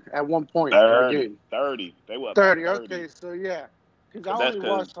 something at one point in the game. 30. They were up 30. 30. Okay, so yeah, because I That's only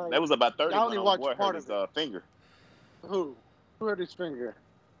because watched like that was about 30 I when only old watched boy part hurt his of it. finger. Who hurt his finger?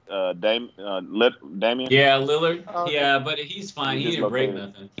 Damien. Yeah, Lillard. Okay. Yeah, but he's fine. He didn't break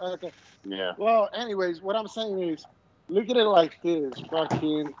nothing. Okay. Yeah. Well, anyways, what I'm saying is, look at it like this,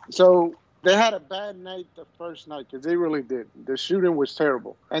 fucking. So they had a bad night the first night because they really did. The shooting was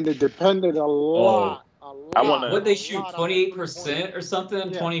terrible, and they depended a lot. What'd they shoot? 28% or something?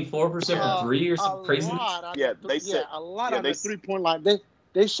 24% from three or some craziness? A lot on the 3-point line.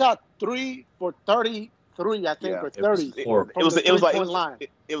 They shot 3 for 33, I think, or 30. It was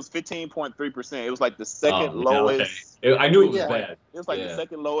 15.3%. It was like the second lowest. Okay. I knew it was bad. It was like the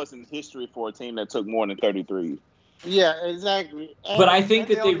second lowest in history for a team that took more than 33. Yeah, exactly. But I think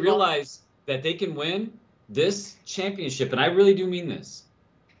that they realize that they can win this championship, and I really do mean this.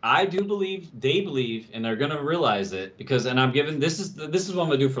 I do believe they believe, and they're gonna realize it because. And I'm giving this is what I'm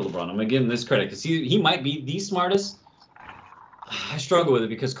gonna do for LeBron. I'm gonna give him this credit because he might be the smartest. I struggle with it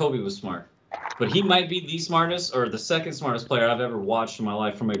because Kobe was smart, but he might be the smartest or the second smartest player I've ever watched in my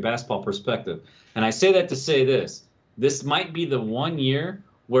life from a basketball perspective. And I say that to say this: this might be the one year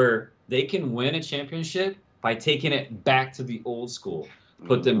where they can win a championship by taking it back to the old school.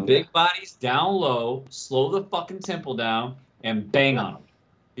 Put them big bodies down low, slow the fucking tempo down, and bang on them.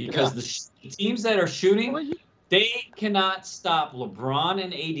 Because the teams that are shooting, they cannot stop LeBron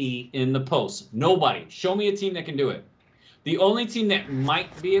and AD in the post. Nobody. Show me a team that can do it. The only team that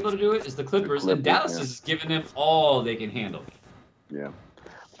might be able to do it is the Clippers, and Dallas is giving them all they can handle. Yeah.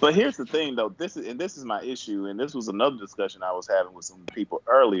 But here's the thing, though. This is my issue, and this was another discussion I was having with some people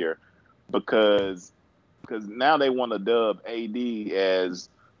earlier, because now they want to dub AD as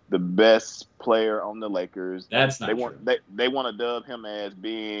the best player on the Lakers. That's not true. They want to dub him as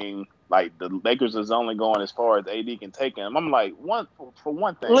being like the Lakers is only going as far as AD can take him. I'm like, for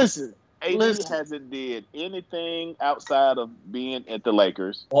one thing, AD hasn't did anything outside of being at the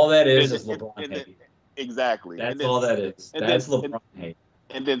Lakers. All that is LeBron hate. Exactly. That's all that is. That's LeBron hate.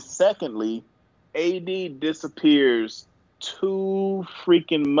 And then secondly, AD disappears too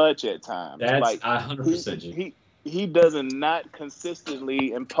freaking much at times. That's like 100%. He does not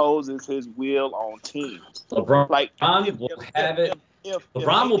consistently imposes his will on teams. LeBron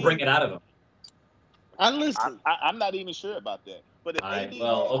LeBron will bring it out of him. I'm not even sure about that. But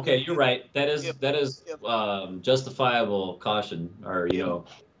if you're right. That is justifiable caution or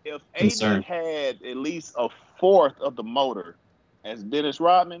if concern. AD had at least a fourth of the motor as Dennis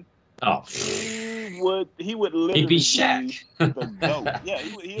Rodman, he would literally he'd be Shaq. The GOAT. Yeah,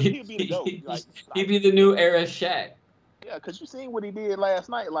 he'd be the GOAT. He'd be the new era Shaq. Yeah, because you seen what he did last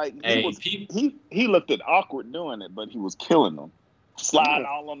night. Like he looked awkward doing it, but he was killing them, sliding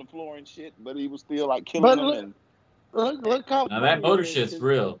all on the floor and shit. But he was still like killing them. Look how that motor shit's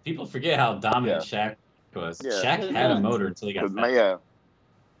real. People forget how dominant Shaq was. Yeah. Shaq had a motor until he got back.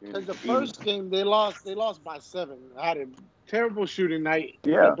 Because the first game they lost by 7. Had a terrible shooting night.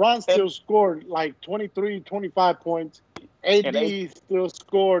 Yeah. LeBron still scored like 23, 25 points. AD still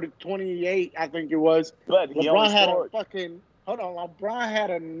scored 28, I think it was. But LeBron had LeBron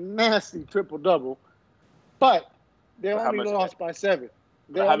had a nasty triple double, but they only lost by 7.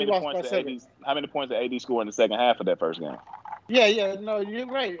 How many points did AD score in the second half of that first game? Yeah, no, you're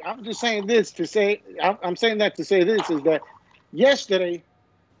right. I'm just saying this to say I'm saying that to say this is that yesterday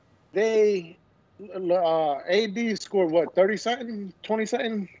AD scored what, 30 something, 20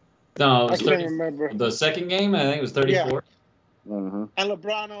 something? No, I can't remember. The second game, I think it was 34. Yeah. And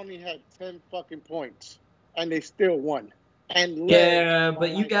LeBron only had 10 fucking points, and they still won. And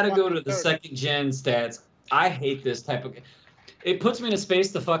but you got to go to the second gen stats. I hate this type of. It puts me in a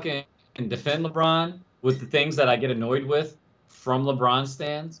space to fucking defend LeBron with the things that I get annoyed with from LeBron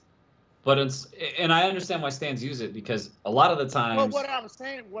stands. But and I understand why stands use it because a lot of the times. Well, what I'm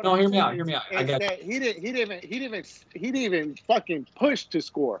saying. Hear me out. I got that he didn't even fucking push to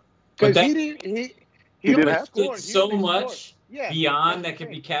score because he did so much beyond that can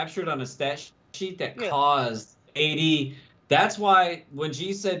be captured on a stat sheet that caused AD. That's why when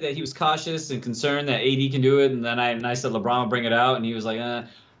G said that he was cautious and concerned that AD can do it, and then I said LeBron will bring it out, and he was like,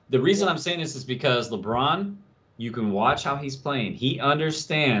 The reason I'm saying this is because LeBron. You can watch how he's playing. He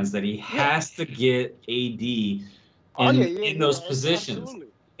understands that he has to get AD in those positions. Absolutely.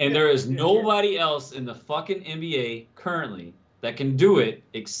 And there is nobody else in the fucking NBA currently that can do it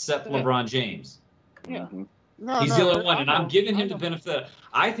except LeBron James. Yeah. He's the only one. And I'm giving him the benefit.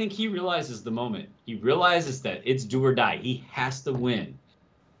 I think he realizes the moment. He realizes that it's do or die. He has to win.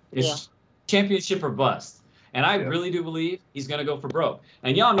 It's championship or bust. And I really do believe he's going to go for broke.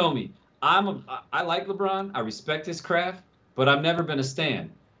 And y'all know me. I like LeBron. I respect his craft, but I've never been a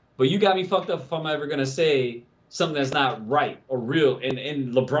stan. But you got me fucked up if I'm ever gonna say something that's not right or real.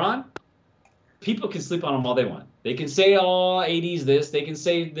 And LeBron, people can sleep on him all they want. They can say, "Oh, AD's this." They can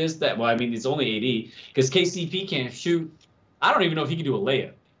say this, that. Well, I mean, it's only AD because KCP can't shoot. I don't even know if he can do a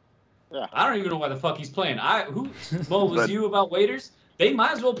layup. Yeah. I don't even know why the fuck he's playing. Mo, was you about Waiters? They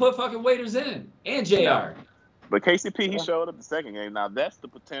might as well put fucking Waiters in and JR. But KCP, he showed up the second game. Now that's the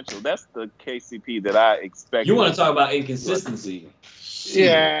potential. That's the KCP that I expect. You want to talk about inconsistency?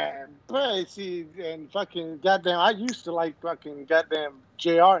 Yeah, but see, and fucking goddamn, I used to like fucking goddamn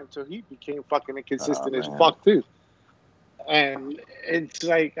JR until he became fucking inconsistent as fuck too. And it's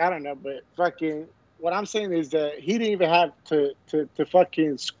like, I don't know, but fucking what I'm saying is that he didn't even have to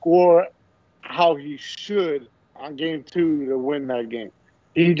fucking score how he should on game 2 to win that game.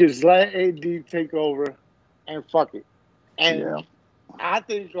 He just let AD take over and fuck it. And I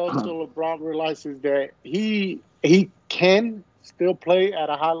think also LeBron realizes that he can still play at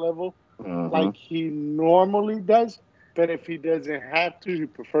a high level like he normally does, but if he doesn't have to, he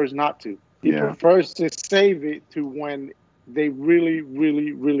prefers not to. He prefers to save it to when they really,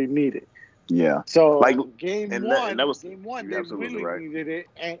 really, really need it. Yeah. So like game one, they really needed it,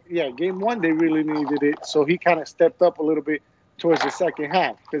 and game 1 they really needed it. So he kind of stepped up a little bit towards the second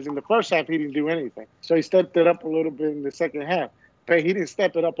half because in the first half he didn't do anything. So he stepped it up a little bit in the second half, but he didn't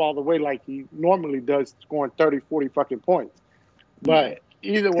step it up all the way like he normally does, scoring 30, 40 fucking points. But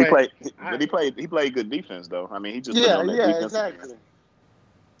either way, he played good defense though. I mean, he just exactly.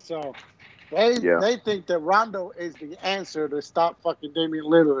 So they think that Rondo is the answer to stop fucking Damian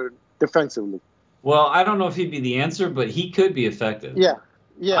Lillard defensively. Well, I don't know if he'd be the answer, but he could be effective. Yeah.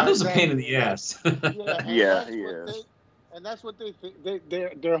 Rondo's a pain in the ass. He is. And that's what they think.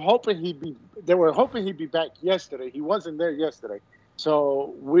 They're hoping they were hoping he'd be back yesterday. He wasn't there yesterday,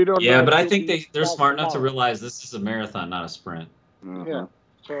 so we don't. Yeah, know but I think they're smart enough to realize this is a marathon, not a sprint. Yeah.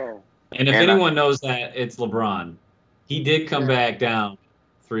 So. And if anyone knows that, it's LeBron. He did come back down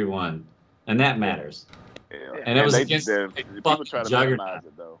 3-1, and that matters. Yeah. And it was against people try to minimize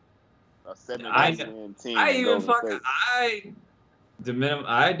it though. A 7-win team.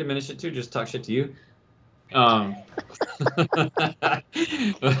 I diminish it too. Just talk shit to you.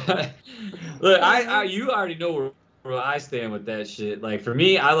 Look, you already know where I stand with that shit. Like for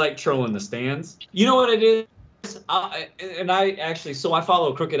me, I like trolling the stands. You know what it is? I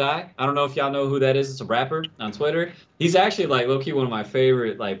follow Crooked Eye. I don't know if y'all know who that is. It's a rapper on Twitter. He's actually like low-key one of my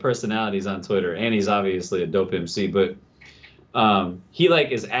favorite like personalities on Twitter, and he's obviously a dope MC. But he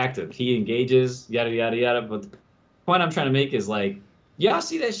like is active. He engages, yada yada yada. But the point I'm trying to make is like, y'all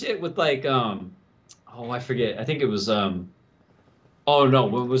see that shit with like I forget. I think it was it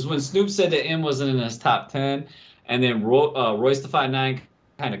was when Snoop said that M wasn't in his top 10, and then Royce the 5'9"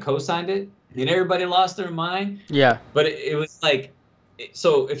 kind of co-signed it. And everybody lost their mind. Yeah. But it was like,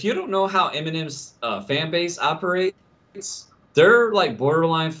 so if you don't know how Eminem's fan base operates, they're like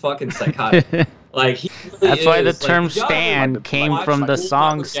borderline fucking psychotic. Like that's why the term "stan" came from the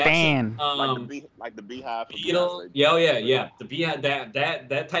song "Stan." Like the Beehive. Yeah. The Beehive,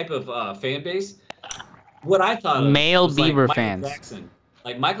 that type of fan base. What I thought male was Bieber like fans. Jackson.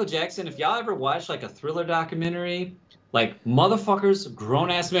 Like Michael Jackson. If y'all ever watched like a Thriller documentary, like motherfuckers,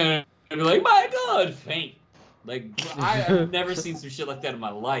 grown ass men. And be like, my God, faint. Like, I've never seen some shit like that in my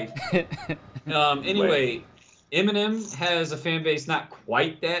life. Anyway, Eminem has a fan base not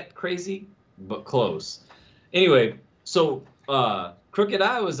quite that crazy, but close. Anyway, so Crooked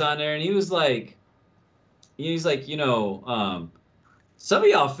Eye was on there, and he was like, some of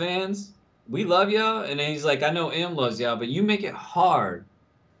y'all fans, we love y'all. And then he's like, I know M loves y'all, but you make it hard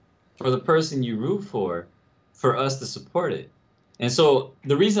for the person you root for us to support it. And so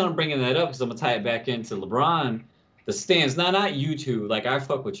the reason I'm bringing that up is I'm going to tie it back into LeBron, the stands. Not you two, like I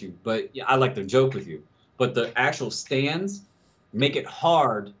fuck with you, but I like to joke with you. But the actual stands make it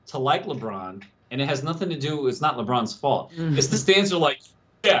hard to like LeBron, and it has nothing to do, it's not LeBron's fault. It's the stands are like,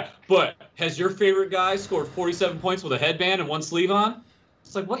 yeah, but has your favorite guy scored 47 points with a headband and one sleeve on?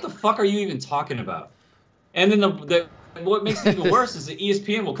 It's like, what the fuck are you even talking about? And then what makes it even worse is the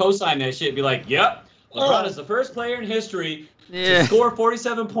ESPN will co-sign that shit and be like, yep, LeBron is the first player in history to score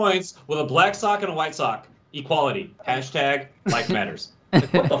 47 points with a black sock and a white sock. Equality. Hashtag life matters.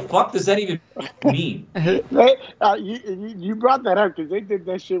 Like, what the fuck does that even mean? You brought that up because they did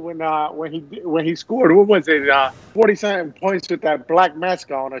that shit when he scored. What was it? 47 points with that black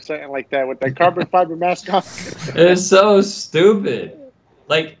mask on or something like that, with that carbon fiber mask on. It's so stupid.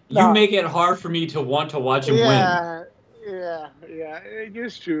 Like, you make it hard for me to want to watch him win. Yeah.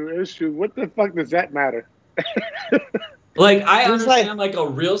 It's true. What the fuck does that matter? Like, I understand, like, a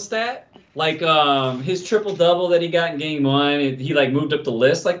real stat, Like his triple double that he got in game 1, he like moved up the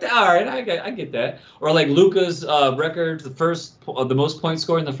list. Like, all right, I get that. Or like Luka's record, the most points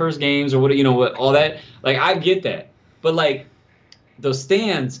scored in the first games, or what all that. Like, I get that, but like those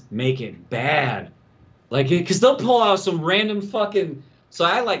stands make it bad. Like, because they'll pull out some random fucking. So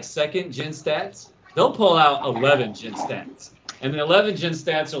I like second gen stats. They'll pull out 11 gen stats, and the 11 gen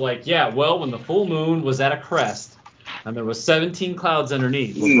stats are like, yeah, well, when the full moon was at a crest. And there was 17 clouds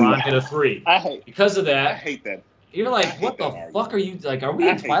underneath. LeBron hit a 3. Because of that, I hate that. You're like, what the fuck are you like? Are we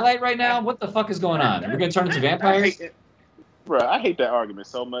in Twilight right now? What the fuck is going on? We're gonna turn into vampires? I hate that argument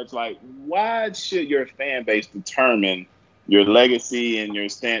so much. Like, why should your fan base determine your legacy and your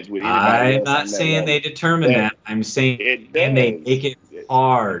stance with anybody else? I'm not saying they determine that. I'm saying they make it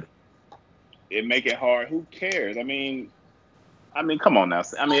hard. It make it hard. Who cares? I mean, come on now.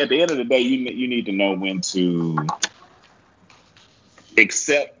 I mean, at the end of the day, you need to know when to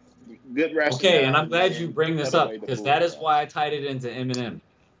accept good rationale. Okay, and I'm glad you bring this up because that is why I tied it into Eminem.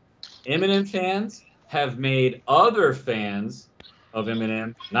 Eminem fans have made other fans of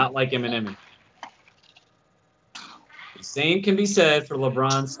Eminem not like Eminem. The same can be said for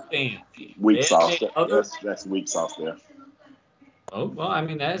LeBron's fans. Weak sauce. That's weak sauce there. Oh, well, I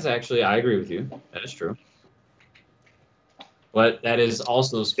mean, that is actually, I agree with you. That is true. But that is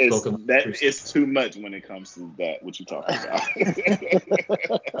also spoken. That is too much when it comes to that. What you talking about?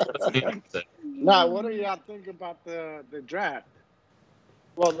 Now, what do y'all think about the draft?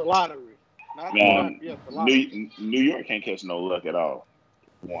 Well, the lottery. Not the draft, the lottery. New York can't catch no luck at all.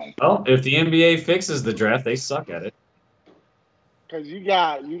 One. Well, if the NBA fixes the draft, they suck at it. Because you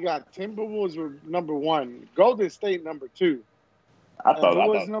got Timberwolves were number 1, Golden State number 2. I thought they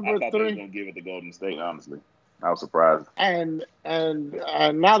were number 3. going to give it to Golden State. Honestly, I was surprised. And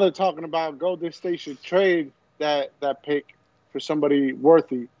now they're talking about Golden State should trade that pick for somebody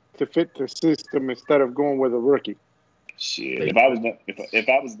worthy to fit the system instead of going with a rookie. Shit, if I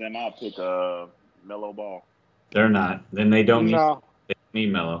was them, I'd pick Melo Ball. They're not. Then they don't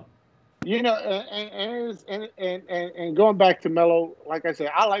need Melo. You know, and going back to Melo, like I said,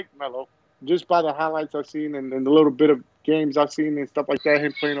 I like Melo just by the highlights I've seen and the little bit of games I've seen and stuff like that,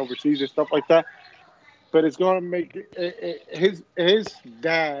 him playing overseas and stuff like that. But it's going to make his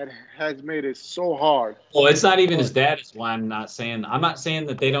dad has made it so hard. Well, it's not even his dad is why I'm not saying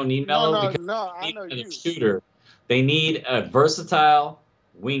that they don't need Melo because I know a shooter. They need a versatile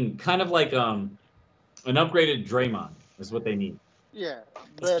wing, kind of like an upgraded Draymond is what they need. Yeah,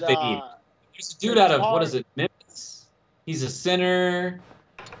 that's what they need. There's a dude out of what is it, Memphis? He's a center.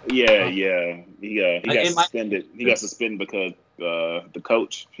 Yeah. He got suspended. He got suspended because the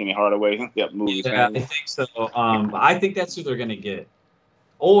coach, Penny Hardaway, got moved. Yeah, I think so. I think that's who they're gonna get,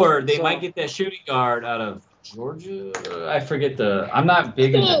 or they might get that shooting guard out of Georgia. I forget I'm not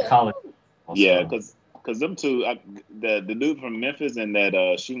big into college. Also. Yeah, because them two, the dude from Memphis and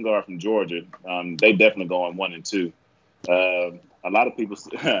that shooting guard from Georgia, they definitely going 1 and 2. A lot of people.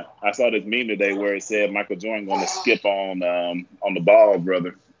 I saw this meme today where it said Michael Jordan going to skip on the Ball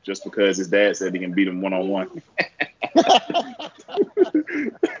brother just because his dad said he can beat him 1-on-1.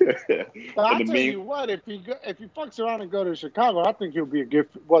 But I'll tell you what, if he fucks around and go to Chicago, I think he'll be a good.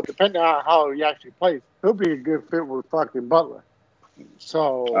 Well, depending on how he actually plays, he'll be a good fit with fucking Butler.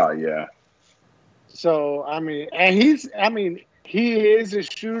 So. Oh yeah. So he is a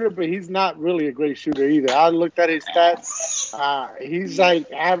shooter, but he's not really a great shooter either. I looked at his stats. He's like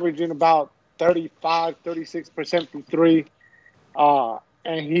averaging about 35, 36% from 3.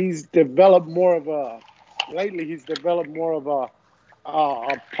 And he's developed more of a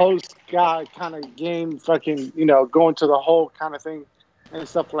post guy kind of game, fucking, going to the hole kind of thing and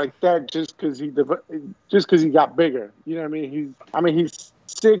stuff like that. Just because he got bigger, you know what I mean? He's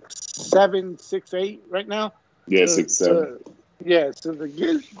 6'7", 6'8" right now. Yeah, 6'7". So the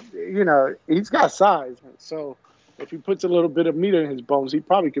kid, he's got size. So if he puts a little bit of meat in his bones, he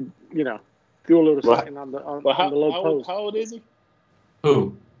probably could, do a little something on the low post. How old is he?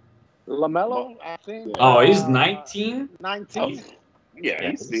 Who? LaMelo, I think. Oh, he's 19? 19.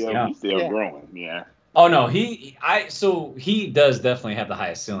 Yeah, he's still growing. Yeah. Oh no, he does definitely have the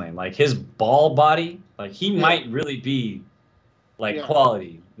highest ceiling. Like his ball body, like he might really be like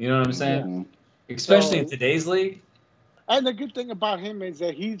quality. You know what I'm saying? Yeah. Especially in today's league. And the good thing about him is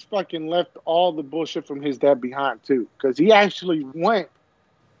that he's fucking left all the bullshit from his dad behind too, because he actually went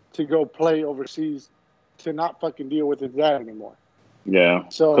to go play overseas to not fucking deal with his dad anymore. Yeah.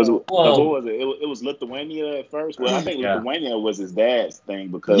 So what was it? It was Lithuania at first. Well, I think Lithuania was his dad's thing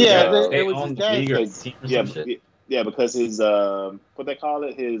because it was his dad's. Because his what they call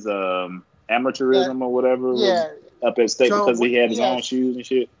it, his amateurism or whatever was up at stake because he had his own shoes and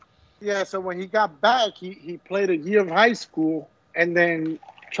shit. Yeah, so when he got back, he played a year of high school and then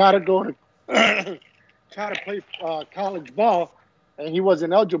tried to go to try to play college ball, and he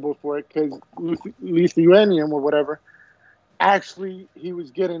wasn't eligible for it because Lithuanian or whatever. Actually, he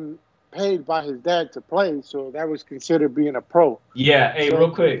was getting paid by his dad to play, so that was considered being a pro. Yeah, hey, So real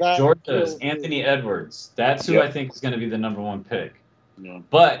quick, that Georgia's killed Anthony his- Edwards. That's who Yep. I think is going to be the number one pick. Yeah.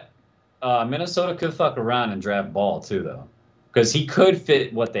 But Minnesota could fuck around and draft Ball too, though, because he could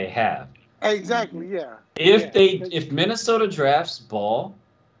fit what they have. Exactly, yeah. If Minnesota drafts Ball,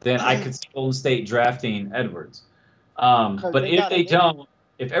 then I could see Golden State drafting Edwards. But they if gotta they hit don't,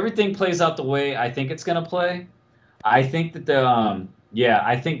 if everything plays out the way I think it's gonna play, I think that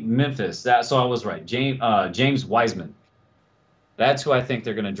I think Memphis. So I was right. James Wiseman. That's who I think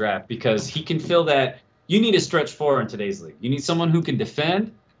they're gonna draft because he can fill that. You need a stretch four in today's league. You need someone who can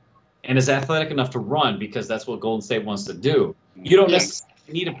defend and is athletic enough to run because that's what Golden State wants to do. You don't necessarily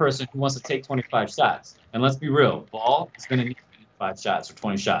need a person who wants to take 25 shots. And let's be real, Ball is going to need 25 shots or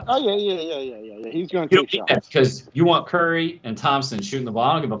 20 shots. Oh yeah. He's going You to don't take need shots that because you want Curry and Thompson shooting the ball.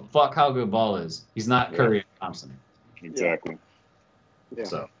 I don't give a fuck how good Ball is. He's not Curry and Thompson. Exactly. Yeah.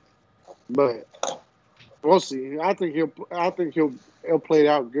 So, but we'll see. I think he'll play it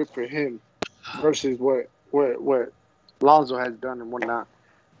out good for him versus what Lonzo has done and whatnot.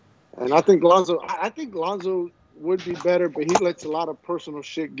 And I think Lonzo would be better, but he lets a lot of personal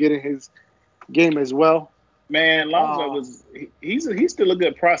shit get in his game as well. Man, Lonzo he's still a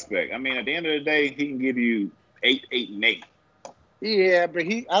good prospect. I mean, at the end of the day, he can give you 8, and 8. Yeah, but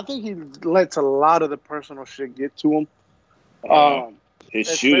I think he lets a lot of the personal shit get to him. His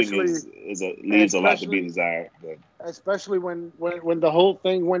shooting leaves a lot to be desired. But. Especially when the whole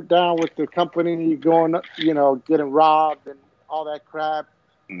thing went down with the company going, getting robbed and all that crap.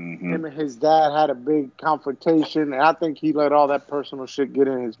 Mm-hmm. Him and his dad had a big confrontation, and I think he let all that personal shit get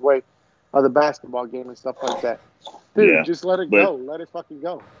in his way of the basketball game and stuff like that. Dude, just let it go. Let it fucking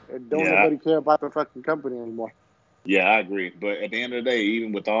go. And don't nobody care about the fucking company anymore. Yeah, I agree. But at the end of the day,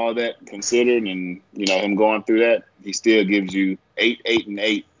 even with all that considered and, him going through that, he still gives you 8, and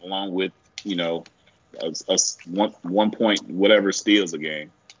 8 along with, a 1 point whatever steals a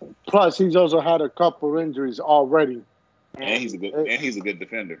game. Plus, he's also had a couple injuries already. And he's a good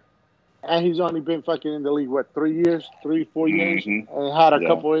defender. And he's only been fucking in the league, 4 years, Mm-hmm. and had a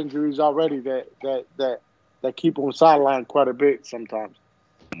couple injuries already that keep him sidelined quite a bit sometimes.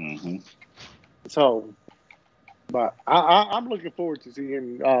 Mm-hmm. So, but I'm looking forward to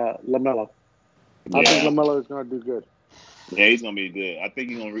seeing LaMelo. I think LaMelo is going to do good. Yeah, he's going to be good. I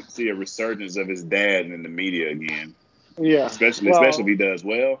think he's going to see a resurgence of his dad in the media again. Yeah, especially if he does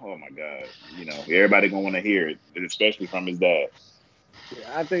well. Oh my God, everybody gonna want to hear it, especially from his dad. Yeah,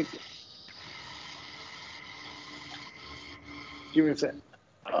 I think. Give me a sec.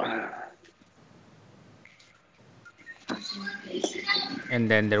 And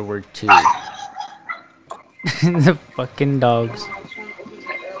then there were 2. The fucking dogs.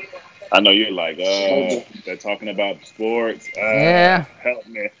 I know you're like, they're talking about sports. Yeah. Help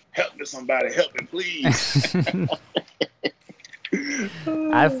me, somebody, help me, please.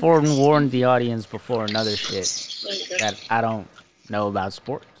 I forewarned the audience before another shit that I don't know about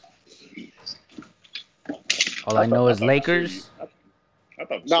sports. All I know is Lakers,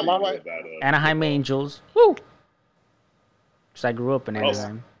 Anaheim Angels. Woo! Because I grew up in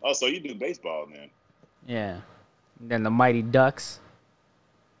Anaheim. Oh, so you do baseball, man? Yeah. And then the Mighty Ducks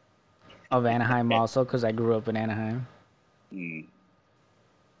of Anaheim also, because I grew up in Anaheim.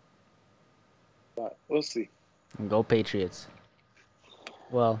 But we'll see. And go Patriots.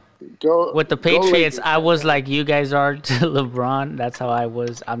 Well, with the Patriots, I was like you guys are to LeBron. That's how I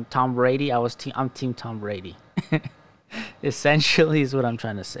was. I'm Tom Brady. I'm Team Tom Brady. Essentially, is what I'm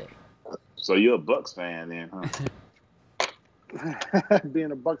trying to say. So you're a Bucks fan, then, huh?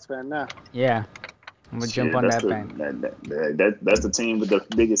 Being a Bucks fan now. Yeah, I'm gonna jump on that band. That's the team with the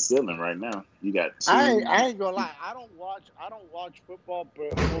biggest ceiling right now. You got. I ain't gonna lie. I don't watch football,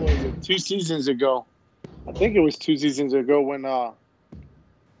 but what was it? 2 seasons ago. I think it was 2 seasons ago when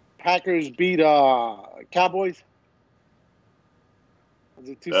Packers beat Cowboys. Was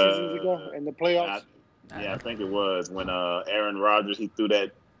it 2 seasons ago in the playoffs? I think it was when Aaron Rodgers, he threw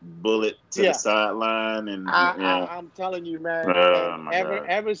that bullet to the sideline, and I'm telling you, man. God.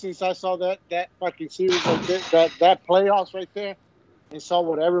 Ever since I saw that fucking series, that playoffs right there, and saw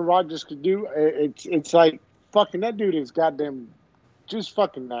what Aaron Rodgers could do, it's like fucking that dude is goddamn just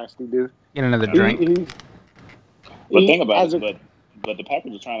fucking nasty, dude. Get another drink. But think about it. But the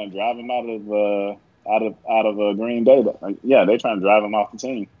Packers are trying to drive him out of Green Bay. Yeah, they're trying to drive him off the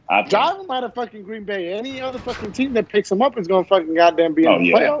team. Drive him out of fucking Green Bay. Any other fucking team that picks him up is going to fucking goddamn be in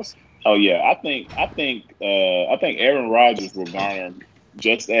the playoffs. Oh yeah, I think Aaron Rodgers will garner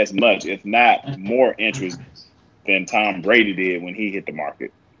just as much, if not more, interest than Tom Brady did when he hit the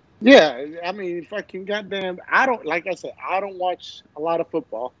market. Yeah, I mean, fucking goddamn. I don't like I said. I don't watch a lot of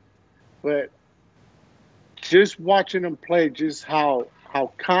football, but just watching him play, just how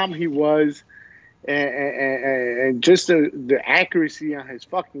calm he was, and just the accuracy on his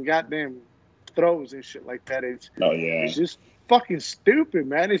fucking goddamn throws and shit like that. Oh yeah, It's just fucking stupid,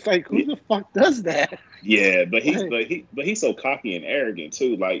 man. It's like who the fuck does that? yeah, but he's so cocky and arrogant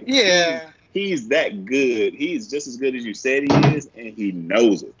too. Like Yeah. he's that good. He's just as good as you said he is, and he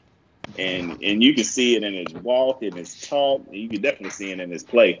knows it. And you can see it in his walk, in his talk. And you can definitely see it in his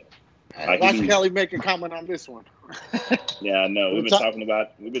play. Like watch Kelly make a comment on this one. Yeah, I know. We've been talking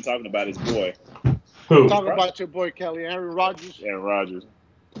about his boy. Who? Talking about your boy Kelly, Aaron Rodgers. Aaron Rodgers.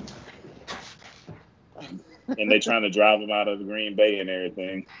 And they trying to drive him out of Green Bay and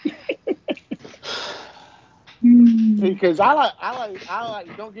everything. Because I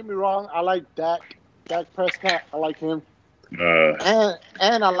like. Don't get me wrong. I like Dak Prescott. I like him. And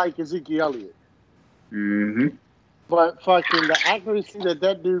I like Ezekiel Elliott. Mm-hmm. But fucking the accuracy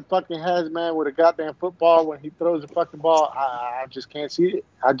that dude fucking has, man, with a goddamn football when he throws the fucking ball, I just can't see it.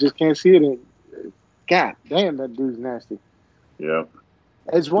 I just can't see it. And God damn, that dude's nasty. Yeah.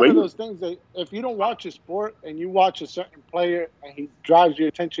 It's one of those things that if you don't watch a sport and you watch a certain player and he drives your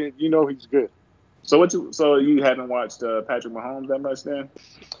attention, you know he's good. So you haven't watched Patrick Mahomes that much then?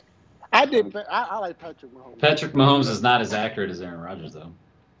 I did. I like Patrick Mahomes. Patrick Mahomes is not as accurate as Aaron Rodgers, though.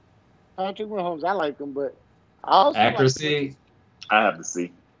 Patrick Mahomes, I like him, but I also accuracy. I have to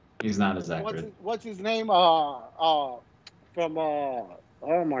see. He's not as accurate. What's his name? Oh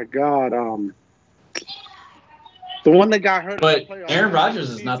my God, the one that got hurt. But Aaron Rodgers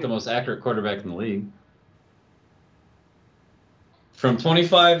is not the most accurate quarterback in the league. From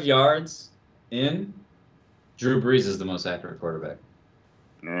 25 yards in, Drew Brees is the most accurate quarterback.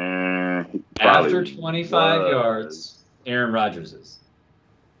 After 25 yards, Aaron Rodgers is.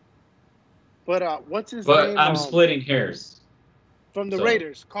 But what's his name? But I'm splitting hairs. From the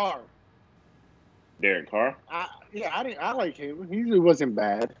Raiders, Carr. Derek Carr? I like him. He wasn't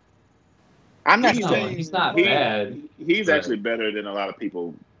bad. I'm not saying he's not bad. He's actually better than a lot of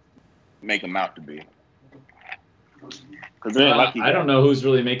people make him out to be. I don't know who's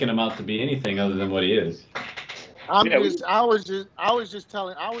really making him out to be anything other than what he is. I was just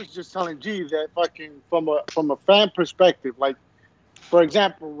telling G that fucking from a fan perspective, like for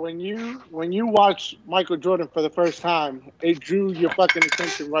example, when you watch Michael Jordan for the first time, it drew your fucking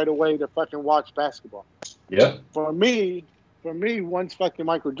attention right away to fucking watch basketball. Yeah. For me, once fucking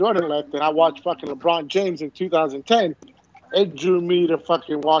Michael Jordan left and I watched fucking LeBron James in 2010, it drew me to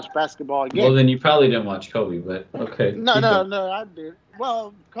fucking watch basketball again. Well, then you probably didn't watch Kobe, but okay. No, I did.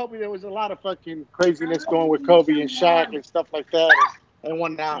 Well, Kobe, there was a lot of fucking craziness going with Kobe and Shaq and stuff like that and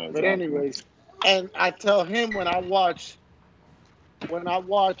whatnot. But anyways, and I tell him when I watched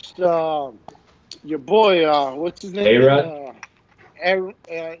your boy, what's his name? A-Rod?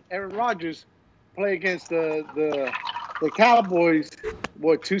 Aaron Rodgers play against the Cowboys,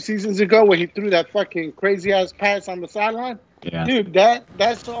 2 seasons ago, where he threw that fucking crazy ass pass on the sideline. Yeah. Dude,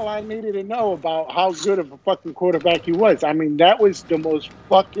 that's all I needed to know about how good of a fucking quarterback he was. I mean, that was the most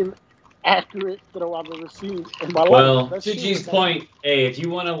fucking accurate throw I've ever seen in my life. Well, to G's point, hey, if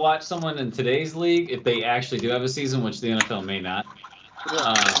you want to watch someone in today's league, if they actually do have a season, which the NFL may not,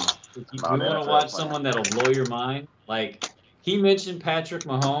 if you want to watch someone that'll blow your mind, like he mentioned Patrick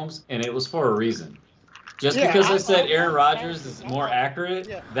Mahomes, and it was for a reason. Just because I said Aaron Rodgers is more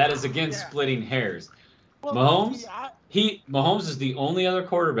accurate, that is again splitting hairs. Mahomes is the only other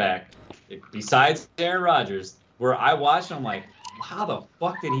quarterback besides Aaron Rodgers where I watched and I'm like, how the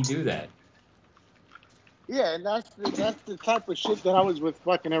fuck did he do that? Yeah, and that's the type of shit that I was with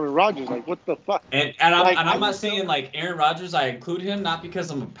fucking Aaron Rodgers. Like, what the fuck? And I'm not saying like Aaron Rodgers, I include him not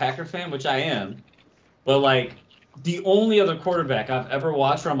because I'm a Packer fan, which I am, but like the only other quarterback I've ever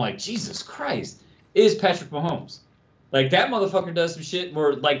watched where I'm like, Jesus Christ, is Patrick Mahomes. Like, that motherfucker does some shit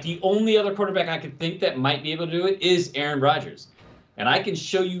where, like, the only other quarterback I could think that might be able to do it is Aaron Rodgers. And I can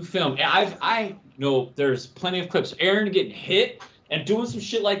show you film. I know there's plenty of clips. Aaron getting hit and doing some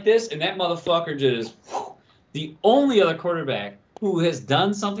shit like this, and that motherfucker just... The only other quarterback who has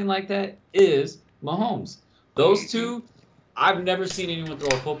done something like that is Mahomes. Those two, I've never seen anyone throw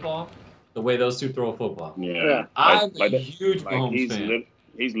a football the way those two throw a football. Yeah. I'm a huge Mahomes fan.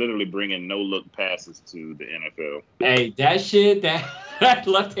 He's literally bringing no-look passes to the NFL. Hey, that shit, that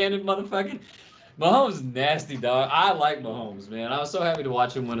left-handed motherfucker, Mahomes is nasty, dog. I like Mahomes, man. I was so happy to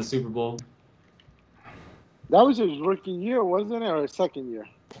watch him win a Super Bowl. That was his rookie year, wasn't it, or his second year?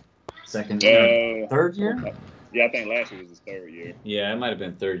 second, third year. Yeah, I think last year was his third year. Yeah, it might have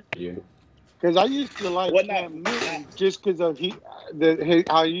been third year. Because I used to like Cam Newton just because of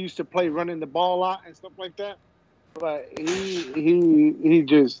how he used to play running the ball a lot and stuff like that. But he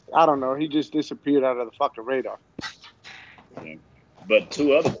just, I don't know, he just disappeared out of the fucking radar. Yeah. But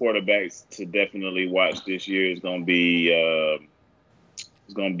two other quarterbacks to definitely watch this year is going to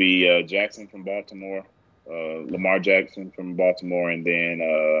be Jackson from Baltimore, Lamar Jackson from Baltimore, and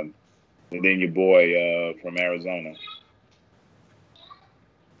then your boy from Arizona,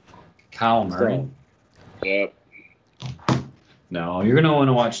 Kyle Murray. Yep. No, you're gonna want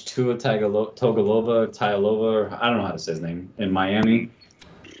to watch Tua Tagovailoa. I don't know how to say his name in Miami.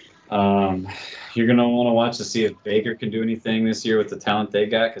 You're gonna want to watch to see if Baker can do anything this year with the talent they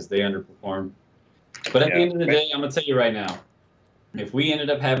got because they underperformed. But at the end of the day, I'm gonna tell you right now, if we ended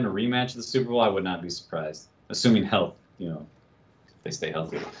up having a rematch of the Super Bowl, I would not be surprised, assuming health. If they stay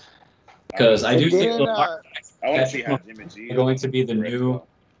healthy. Because I do think Lamar Jackson are going to be the new.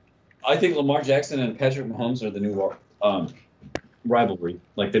 I think Lamar Jackson and Patrick Mahomes are the new rivalry,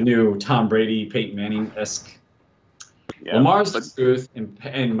 like the new Tom Brady, Peyton Manning-esque. Yeah, Lamar's the truth, and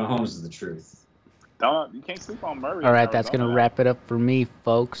Mahomes is the truth. You can't sleep on Murray. All right, that's going to wrap it up for me,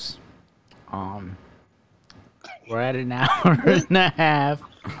 folks. We're at an hour and a half.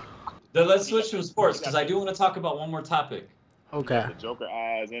 Then let's switch to sports, because I do want to talk about one more topic. Okay. The Joker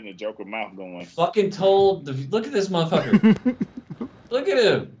eyes and the Joker mouth going. Fucking look at this motherfucker. Look at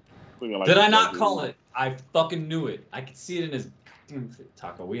him. Like did I not call it? I fucking knew it. I could see it in his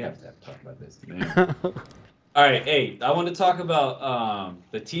Taco. We have to talk about this, man. All right, hey, I want to talk about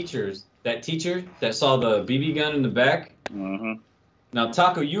the teachers. That teacher that saw the BB gun in the back. Mm-hmm. Now,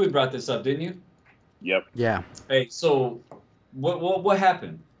 Taco, you had brought this up, didn't you? Yep. Yeah. Hey, so what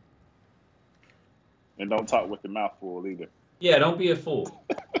happened? And don't talk with your mouth full either. Yeah, don't be a fool.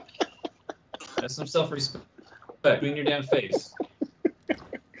 Have some self-respect. Clean your damn face.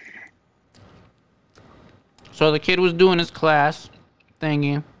 So the kid was doing his class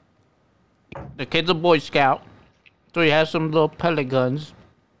thingy. The kid's a Boy Scout. So he has some little pellet guns.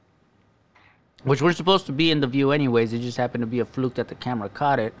 Which were supposed to be in the view anyways. It just happened to be a fluke that the camera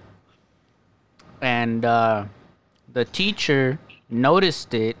caught it. And the teacher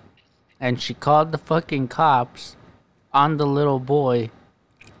noticed it. And she called the fucking cops on the little boy.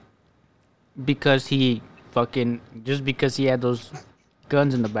 Because because he had those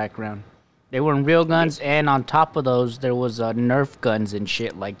guns in the background. They weren't real guns, and on top of those, there was Nerf guns and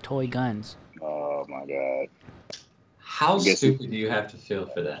shit, like toy guns. Oh, my God. How stupid do you have to feel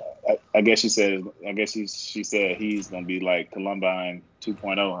for that? I guess she said he's going to be like Columbine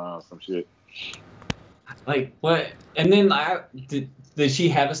 2.0, some shit. Like, what? And then did she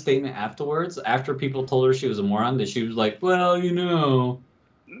have a statement afterwards? After people told her she was a moron, that she was like, well, No,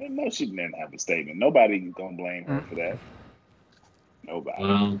 she didn't have a statement. Nobody's going to blame her for that. Nobody.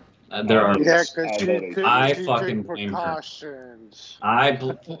 Well, there are. Yeah, because I fucking blame her.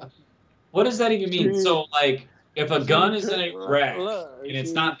 What does that even mean? So, like, if a gun is in a rack and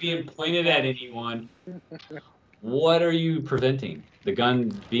it's not being pointed at anyone, what are you preventing? The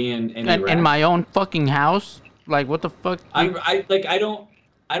gun being in a rack? In my own fucking house? Like, what the fuck? I don't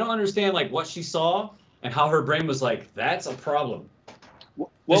understand, like, what she saw and how her brain was like, that's a problem.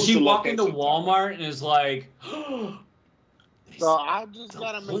 Did she walk into Walmart and is like, so I just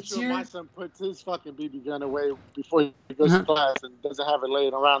gotta make sure my son puts his fucking BB gun away before he goes to class and doesn't have it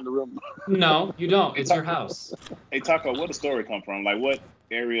laying around the room. No, you don't. It's your house. Hey Taco, where did the story come from? Like, what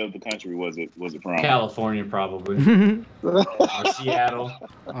area of the country was it from? California, probably. Or Seattle.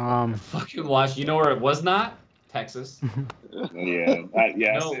 Fucking watch. You know where it was not? Texas. Yeah.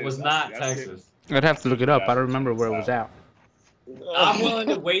 No, it was not Texas. I'd have to look it up. I don't remember where it was at. I'm willing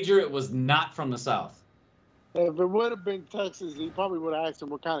to wager it was not from the South. If it would have been Texas, he probably would have asked him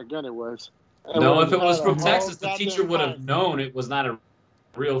what kind of gun it was. No, if it was from Texas, the teacher would have known it was not a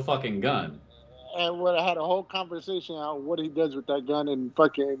real fucking gun. And would have had a whole conversation on what he does with that gun and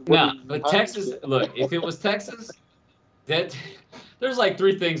fucking. No, but Texas, look, if it was Texas, there's like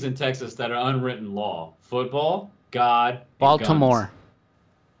 3 things in Texas that are unwritten law: football, God, Baltimore.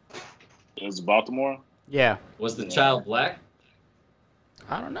 Guns. It was Baltimore? Yeah. Was the child black?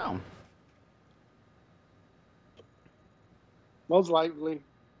 I don't know. Most likely.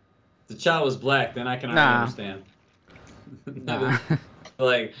 If the child was black, then I can understand. Nah.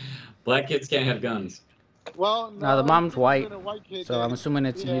 Like, black kids can't have guns. Well, no, the mom's white, kid, so I'm assuming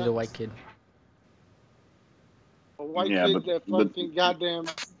he's a white kid. A white kid that fucking goddamn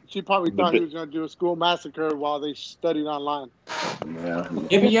She probably thought he was going to do a school massacre while they studied online. Yeah,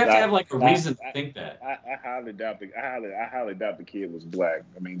 but you have to have like a reason to think that. I highly doubt the kid was black.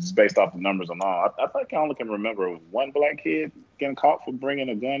 I mean, just based off the numbers alone, I think I only can remember one black kid getting caught for bringing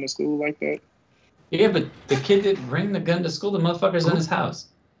a gun to school like that. Yeah, but the kid didn't bring the gun to school. The motherfucker's in his house.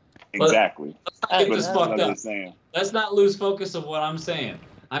 Exactly. Let's not get this fucked up. Let's not lose focus of what I'm saying.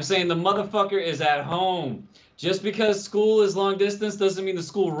 I'm saying the motherfucker is at home. Just because school is long distance doesn't mean the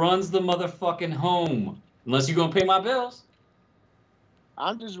school runs the motherfucking home. Unless you're gonna pay my bills.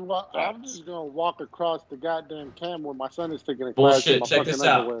 I'm just gonna walk across the goddamn cam where my son is taking a class. Bullshit. Check this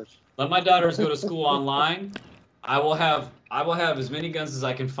out. Let my daughters go to school online. I will have as many guns as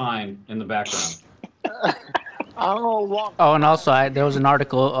I can find in the background. I don't walk. Oh, and also there was an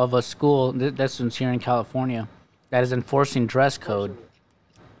article of a school that's here in California that is enforcing dress code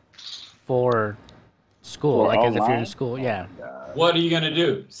for school. Like as if you're in school, yeah. What are you gonna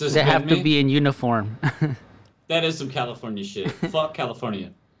do? They have to be in uniform. That is some California shit. Fuck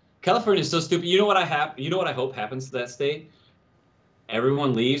California. California is so stupid. You know what I hope happens to that state?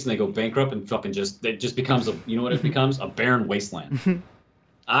 Everyone leaves and they go bankrupt and fucking it just becomes it becomes? A barren wasteland.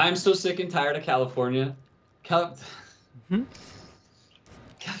 I'm so sick and tired of California. California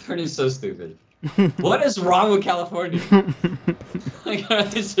is so stupid. What is wrong with California?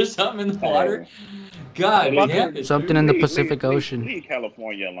 Like, is there something in the water? God damn it. Something in the Pacific Ocean. Leave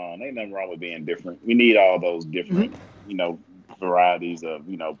California alone. Ain't nothing wrong with being different. We need all those different, varieties of,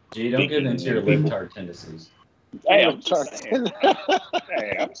 Gee, don't get into your libtard tendencies. Hey, I'm just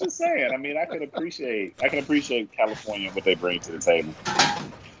saying. I mean, I can appreciate California, what they bring to the table.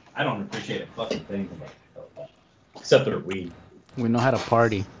 I don't appreciate a fucking thing about it, except their weed. We know how to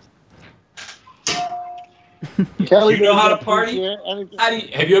party. Kelly, you know how to party?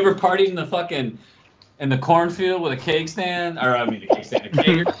 Have you ever partied in the cornfield with a keg stand? Or I mean, a keg stand, a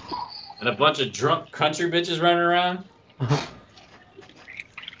kegger, and a bunch of drunk country bitches running around?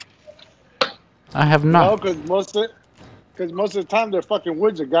 I have not. No, because most of the time their fucking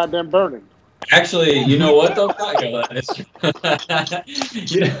woods are goddamn burning. Actually, you know what though?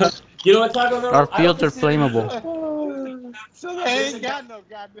 You know what, Taco? Our fields are flammable. So they ain't got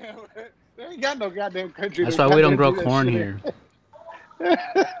no goddamn country. That's why we don't grow corn here. Hey,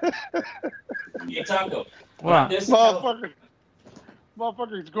 Taco. What?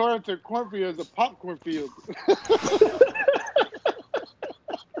 Motherfuckers growing to cornfields a popcorn field.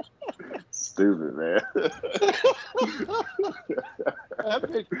 Stupid, man.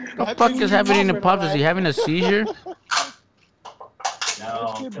 The fuck is happening to Pops? Is he having a seizure?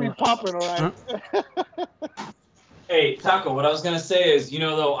 No. It be popping, all right. Hey, Taco, what I was going to say is,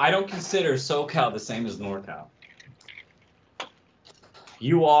 though, I don't consider SoCal the same as NorCal.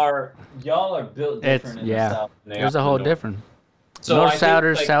 Y'all are built different in the South. There's a whole different. So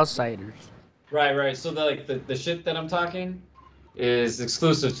North-Siders, South-Siders. Right. So the shit that I'm talking is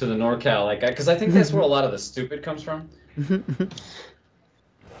exclusive to the NorCal, because I think that's where a lot of the stupid comes from.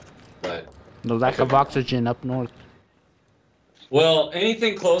 But the lack of oxygen up north. Well,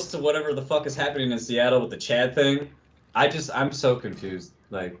 anything close to whatever the fuck is happening in Seattle with the Chad thing, I'm so confused.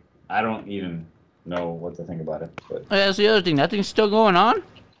 Like, I don't even know what to think about it. But That's the other thing. That thing's still going on?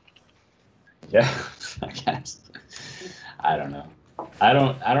 Yeah, I guess. I don't know. I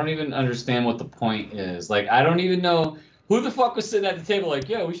don't even understand what the point is. Like, I don't even know who the fuck was sitting at the table like,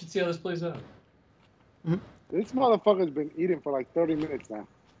 yeah, we should see how this plays out. This motherfucker's been eating for like 30 minutes now.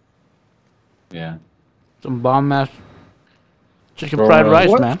 Yeah. Some bomb ass chicken fried rice,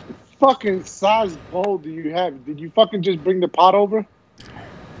 what man. Fucking size bowl do you have? Did you fucking just bring the pot over?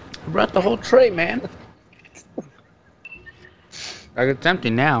 I brought the whole tray, man. It's empty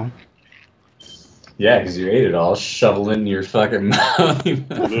now. Yeah, because you ate it all, shoveling in your fucking mouth.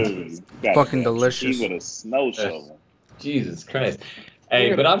 Fucking delicious. With a snow shovel. Jesus Christ.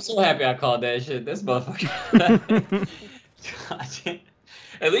 Hey, but I'm so happy I called that shit. This motherfucker.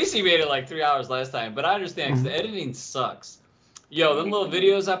 At least he made it like 3 hours last time. But I understand, because the editing sucks. Yo, them little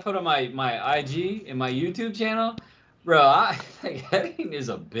videos I put on my IG and my YouTube channel, bro, editing is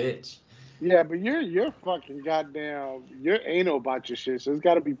a bitch. Yeah, but you're fucking goddamn, you're anal about your shit, so it's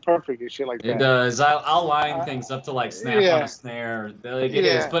got to be perfect and shit like that. It does. I'll line things up to like snap on a snare. Like it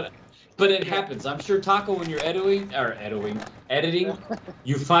is, but it happens. I'm sure, Taco, when you're editing,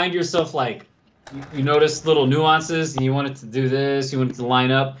 you find yourself like, you notice little nuances, and you want it to do this, you want it to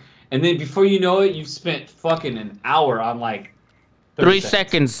line up, and then before you know it, you've spent fucking an hour on like 3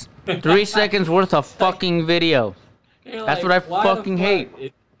 seconds. 3 seconds worth of fucking video. That's what I fucking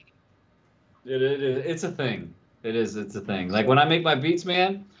hate. It's a thing. It's a thing. Like when I make my beats,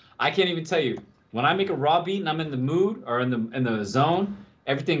 man, I can't even tell you. When I make a raw beat and I'm in the mood or in the zone,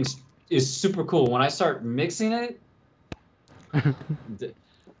 everything is super cool. When I start mixing it,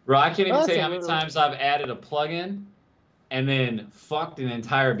 bro, I can't even tell you how many times I've added a plugin and then fucked an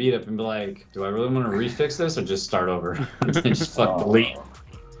entire beat up and be like, do I really want to refix this or just start over? And just fuck delete.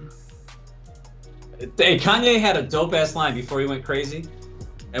 Hey, Kanye had a dope ass line before he went crazy.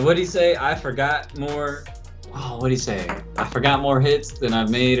 And what'd he say? I forgot more. Oh, what'd he say? I forgot more hits than I've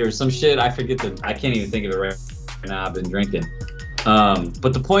made or some shit. I can't even think of it right now. I've been drinking.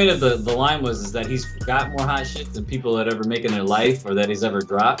 But the point of the line is that he's got more hot shit than people had ever made in their life or that he's ever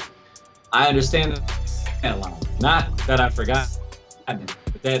dropped. I understand that line. Not that I forgot, but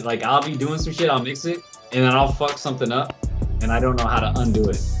that like I'll be doing some shit, I'll mix it, and then I'll fuck something up, and I don't know how to undo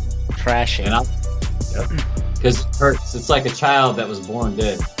it. Trashing. Because it hurts. It's like a child that was born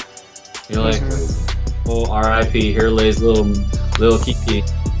dead. You're like, oh, R.I.P. Here lays little Kiki.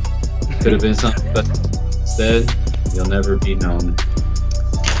 Could have been something, but instead, you'll never be known.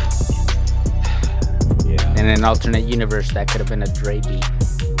 Yeah. In an alternate universe, that could have been a Dre beat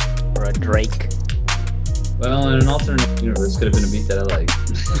or a Drake. Well, in an alternate universe, could have been a beat that I like.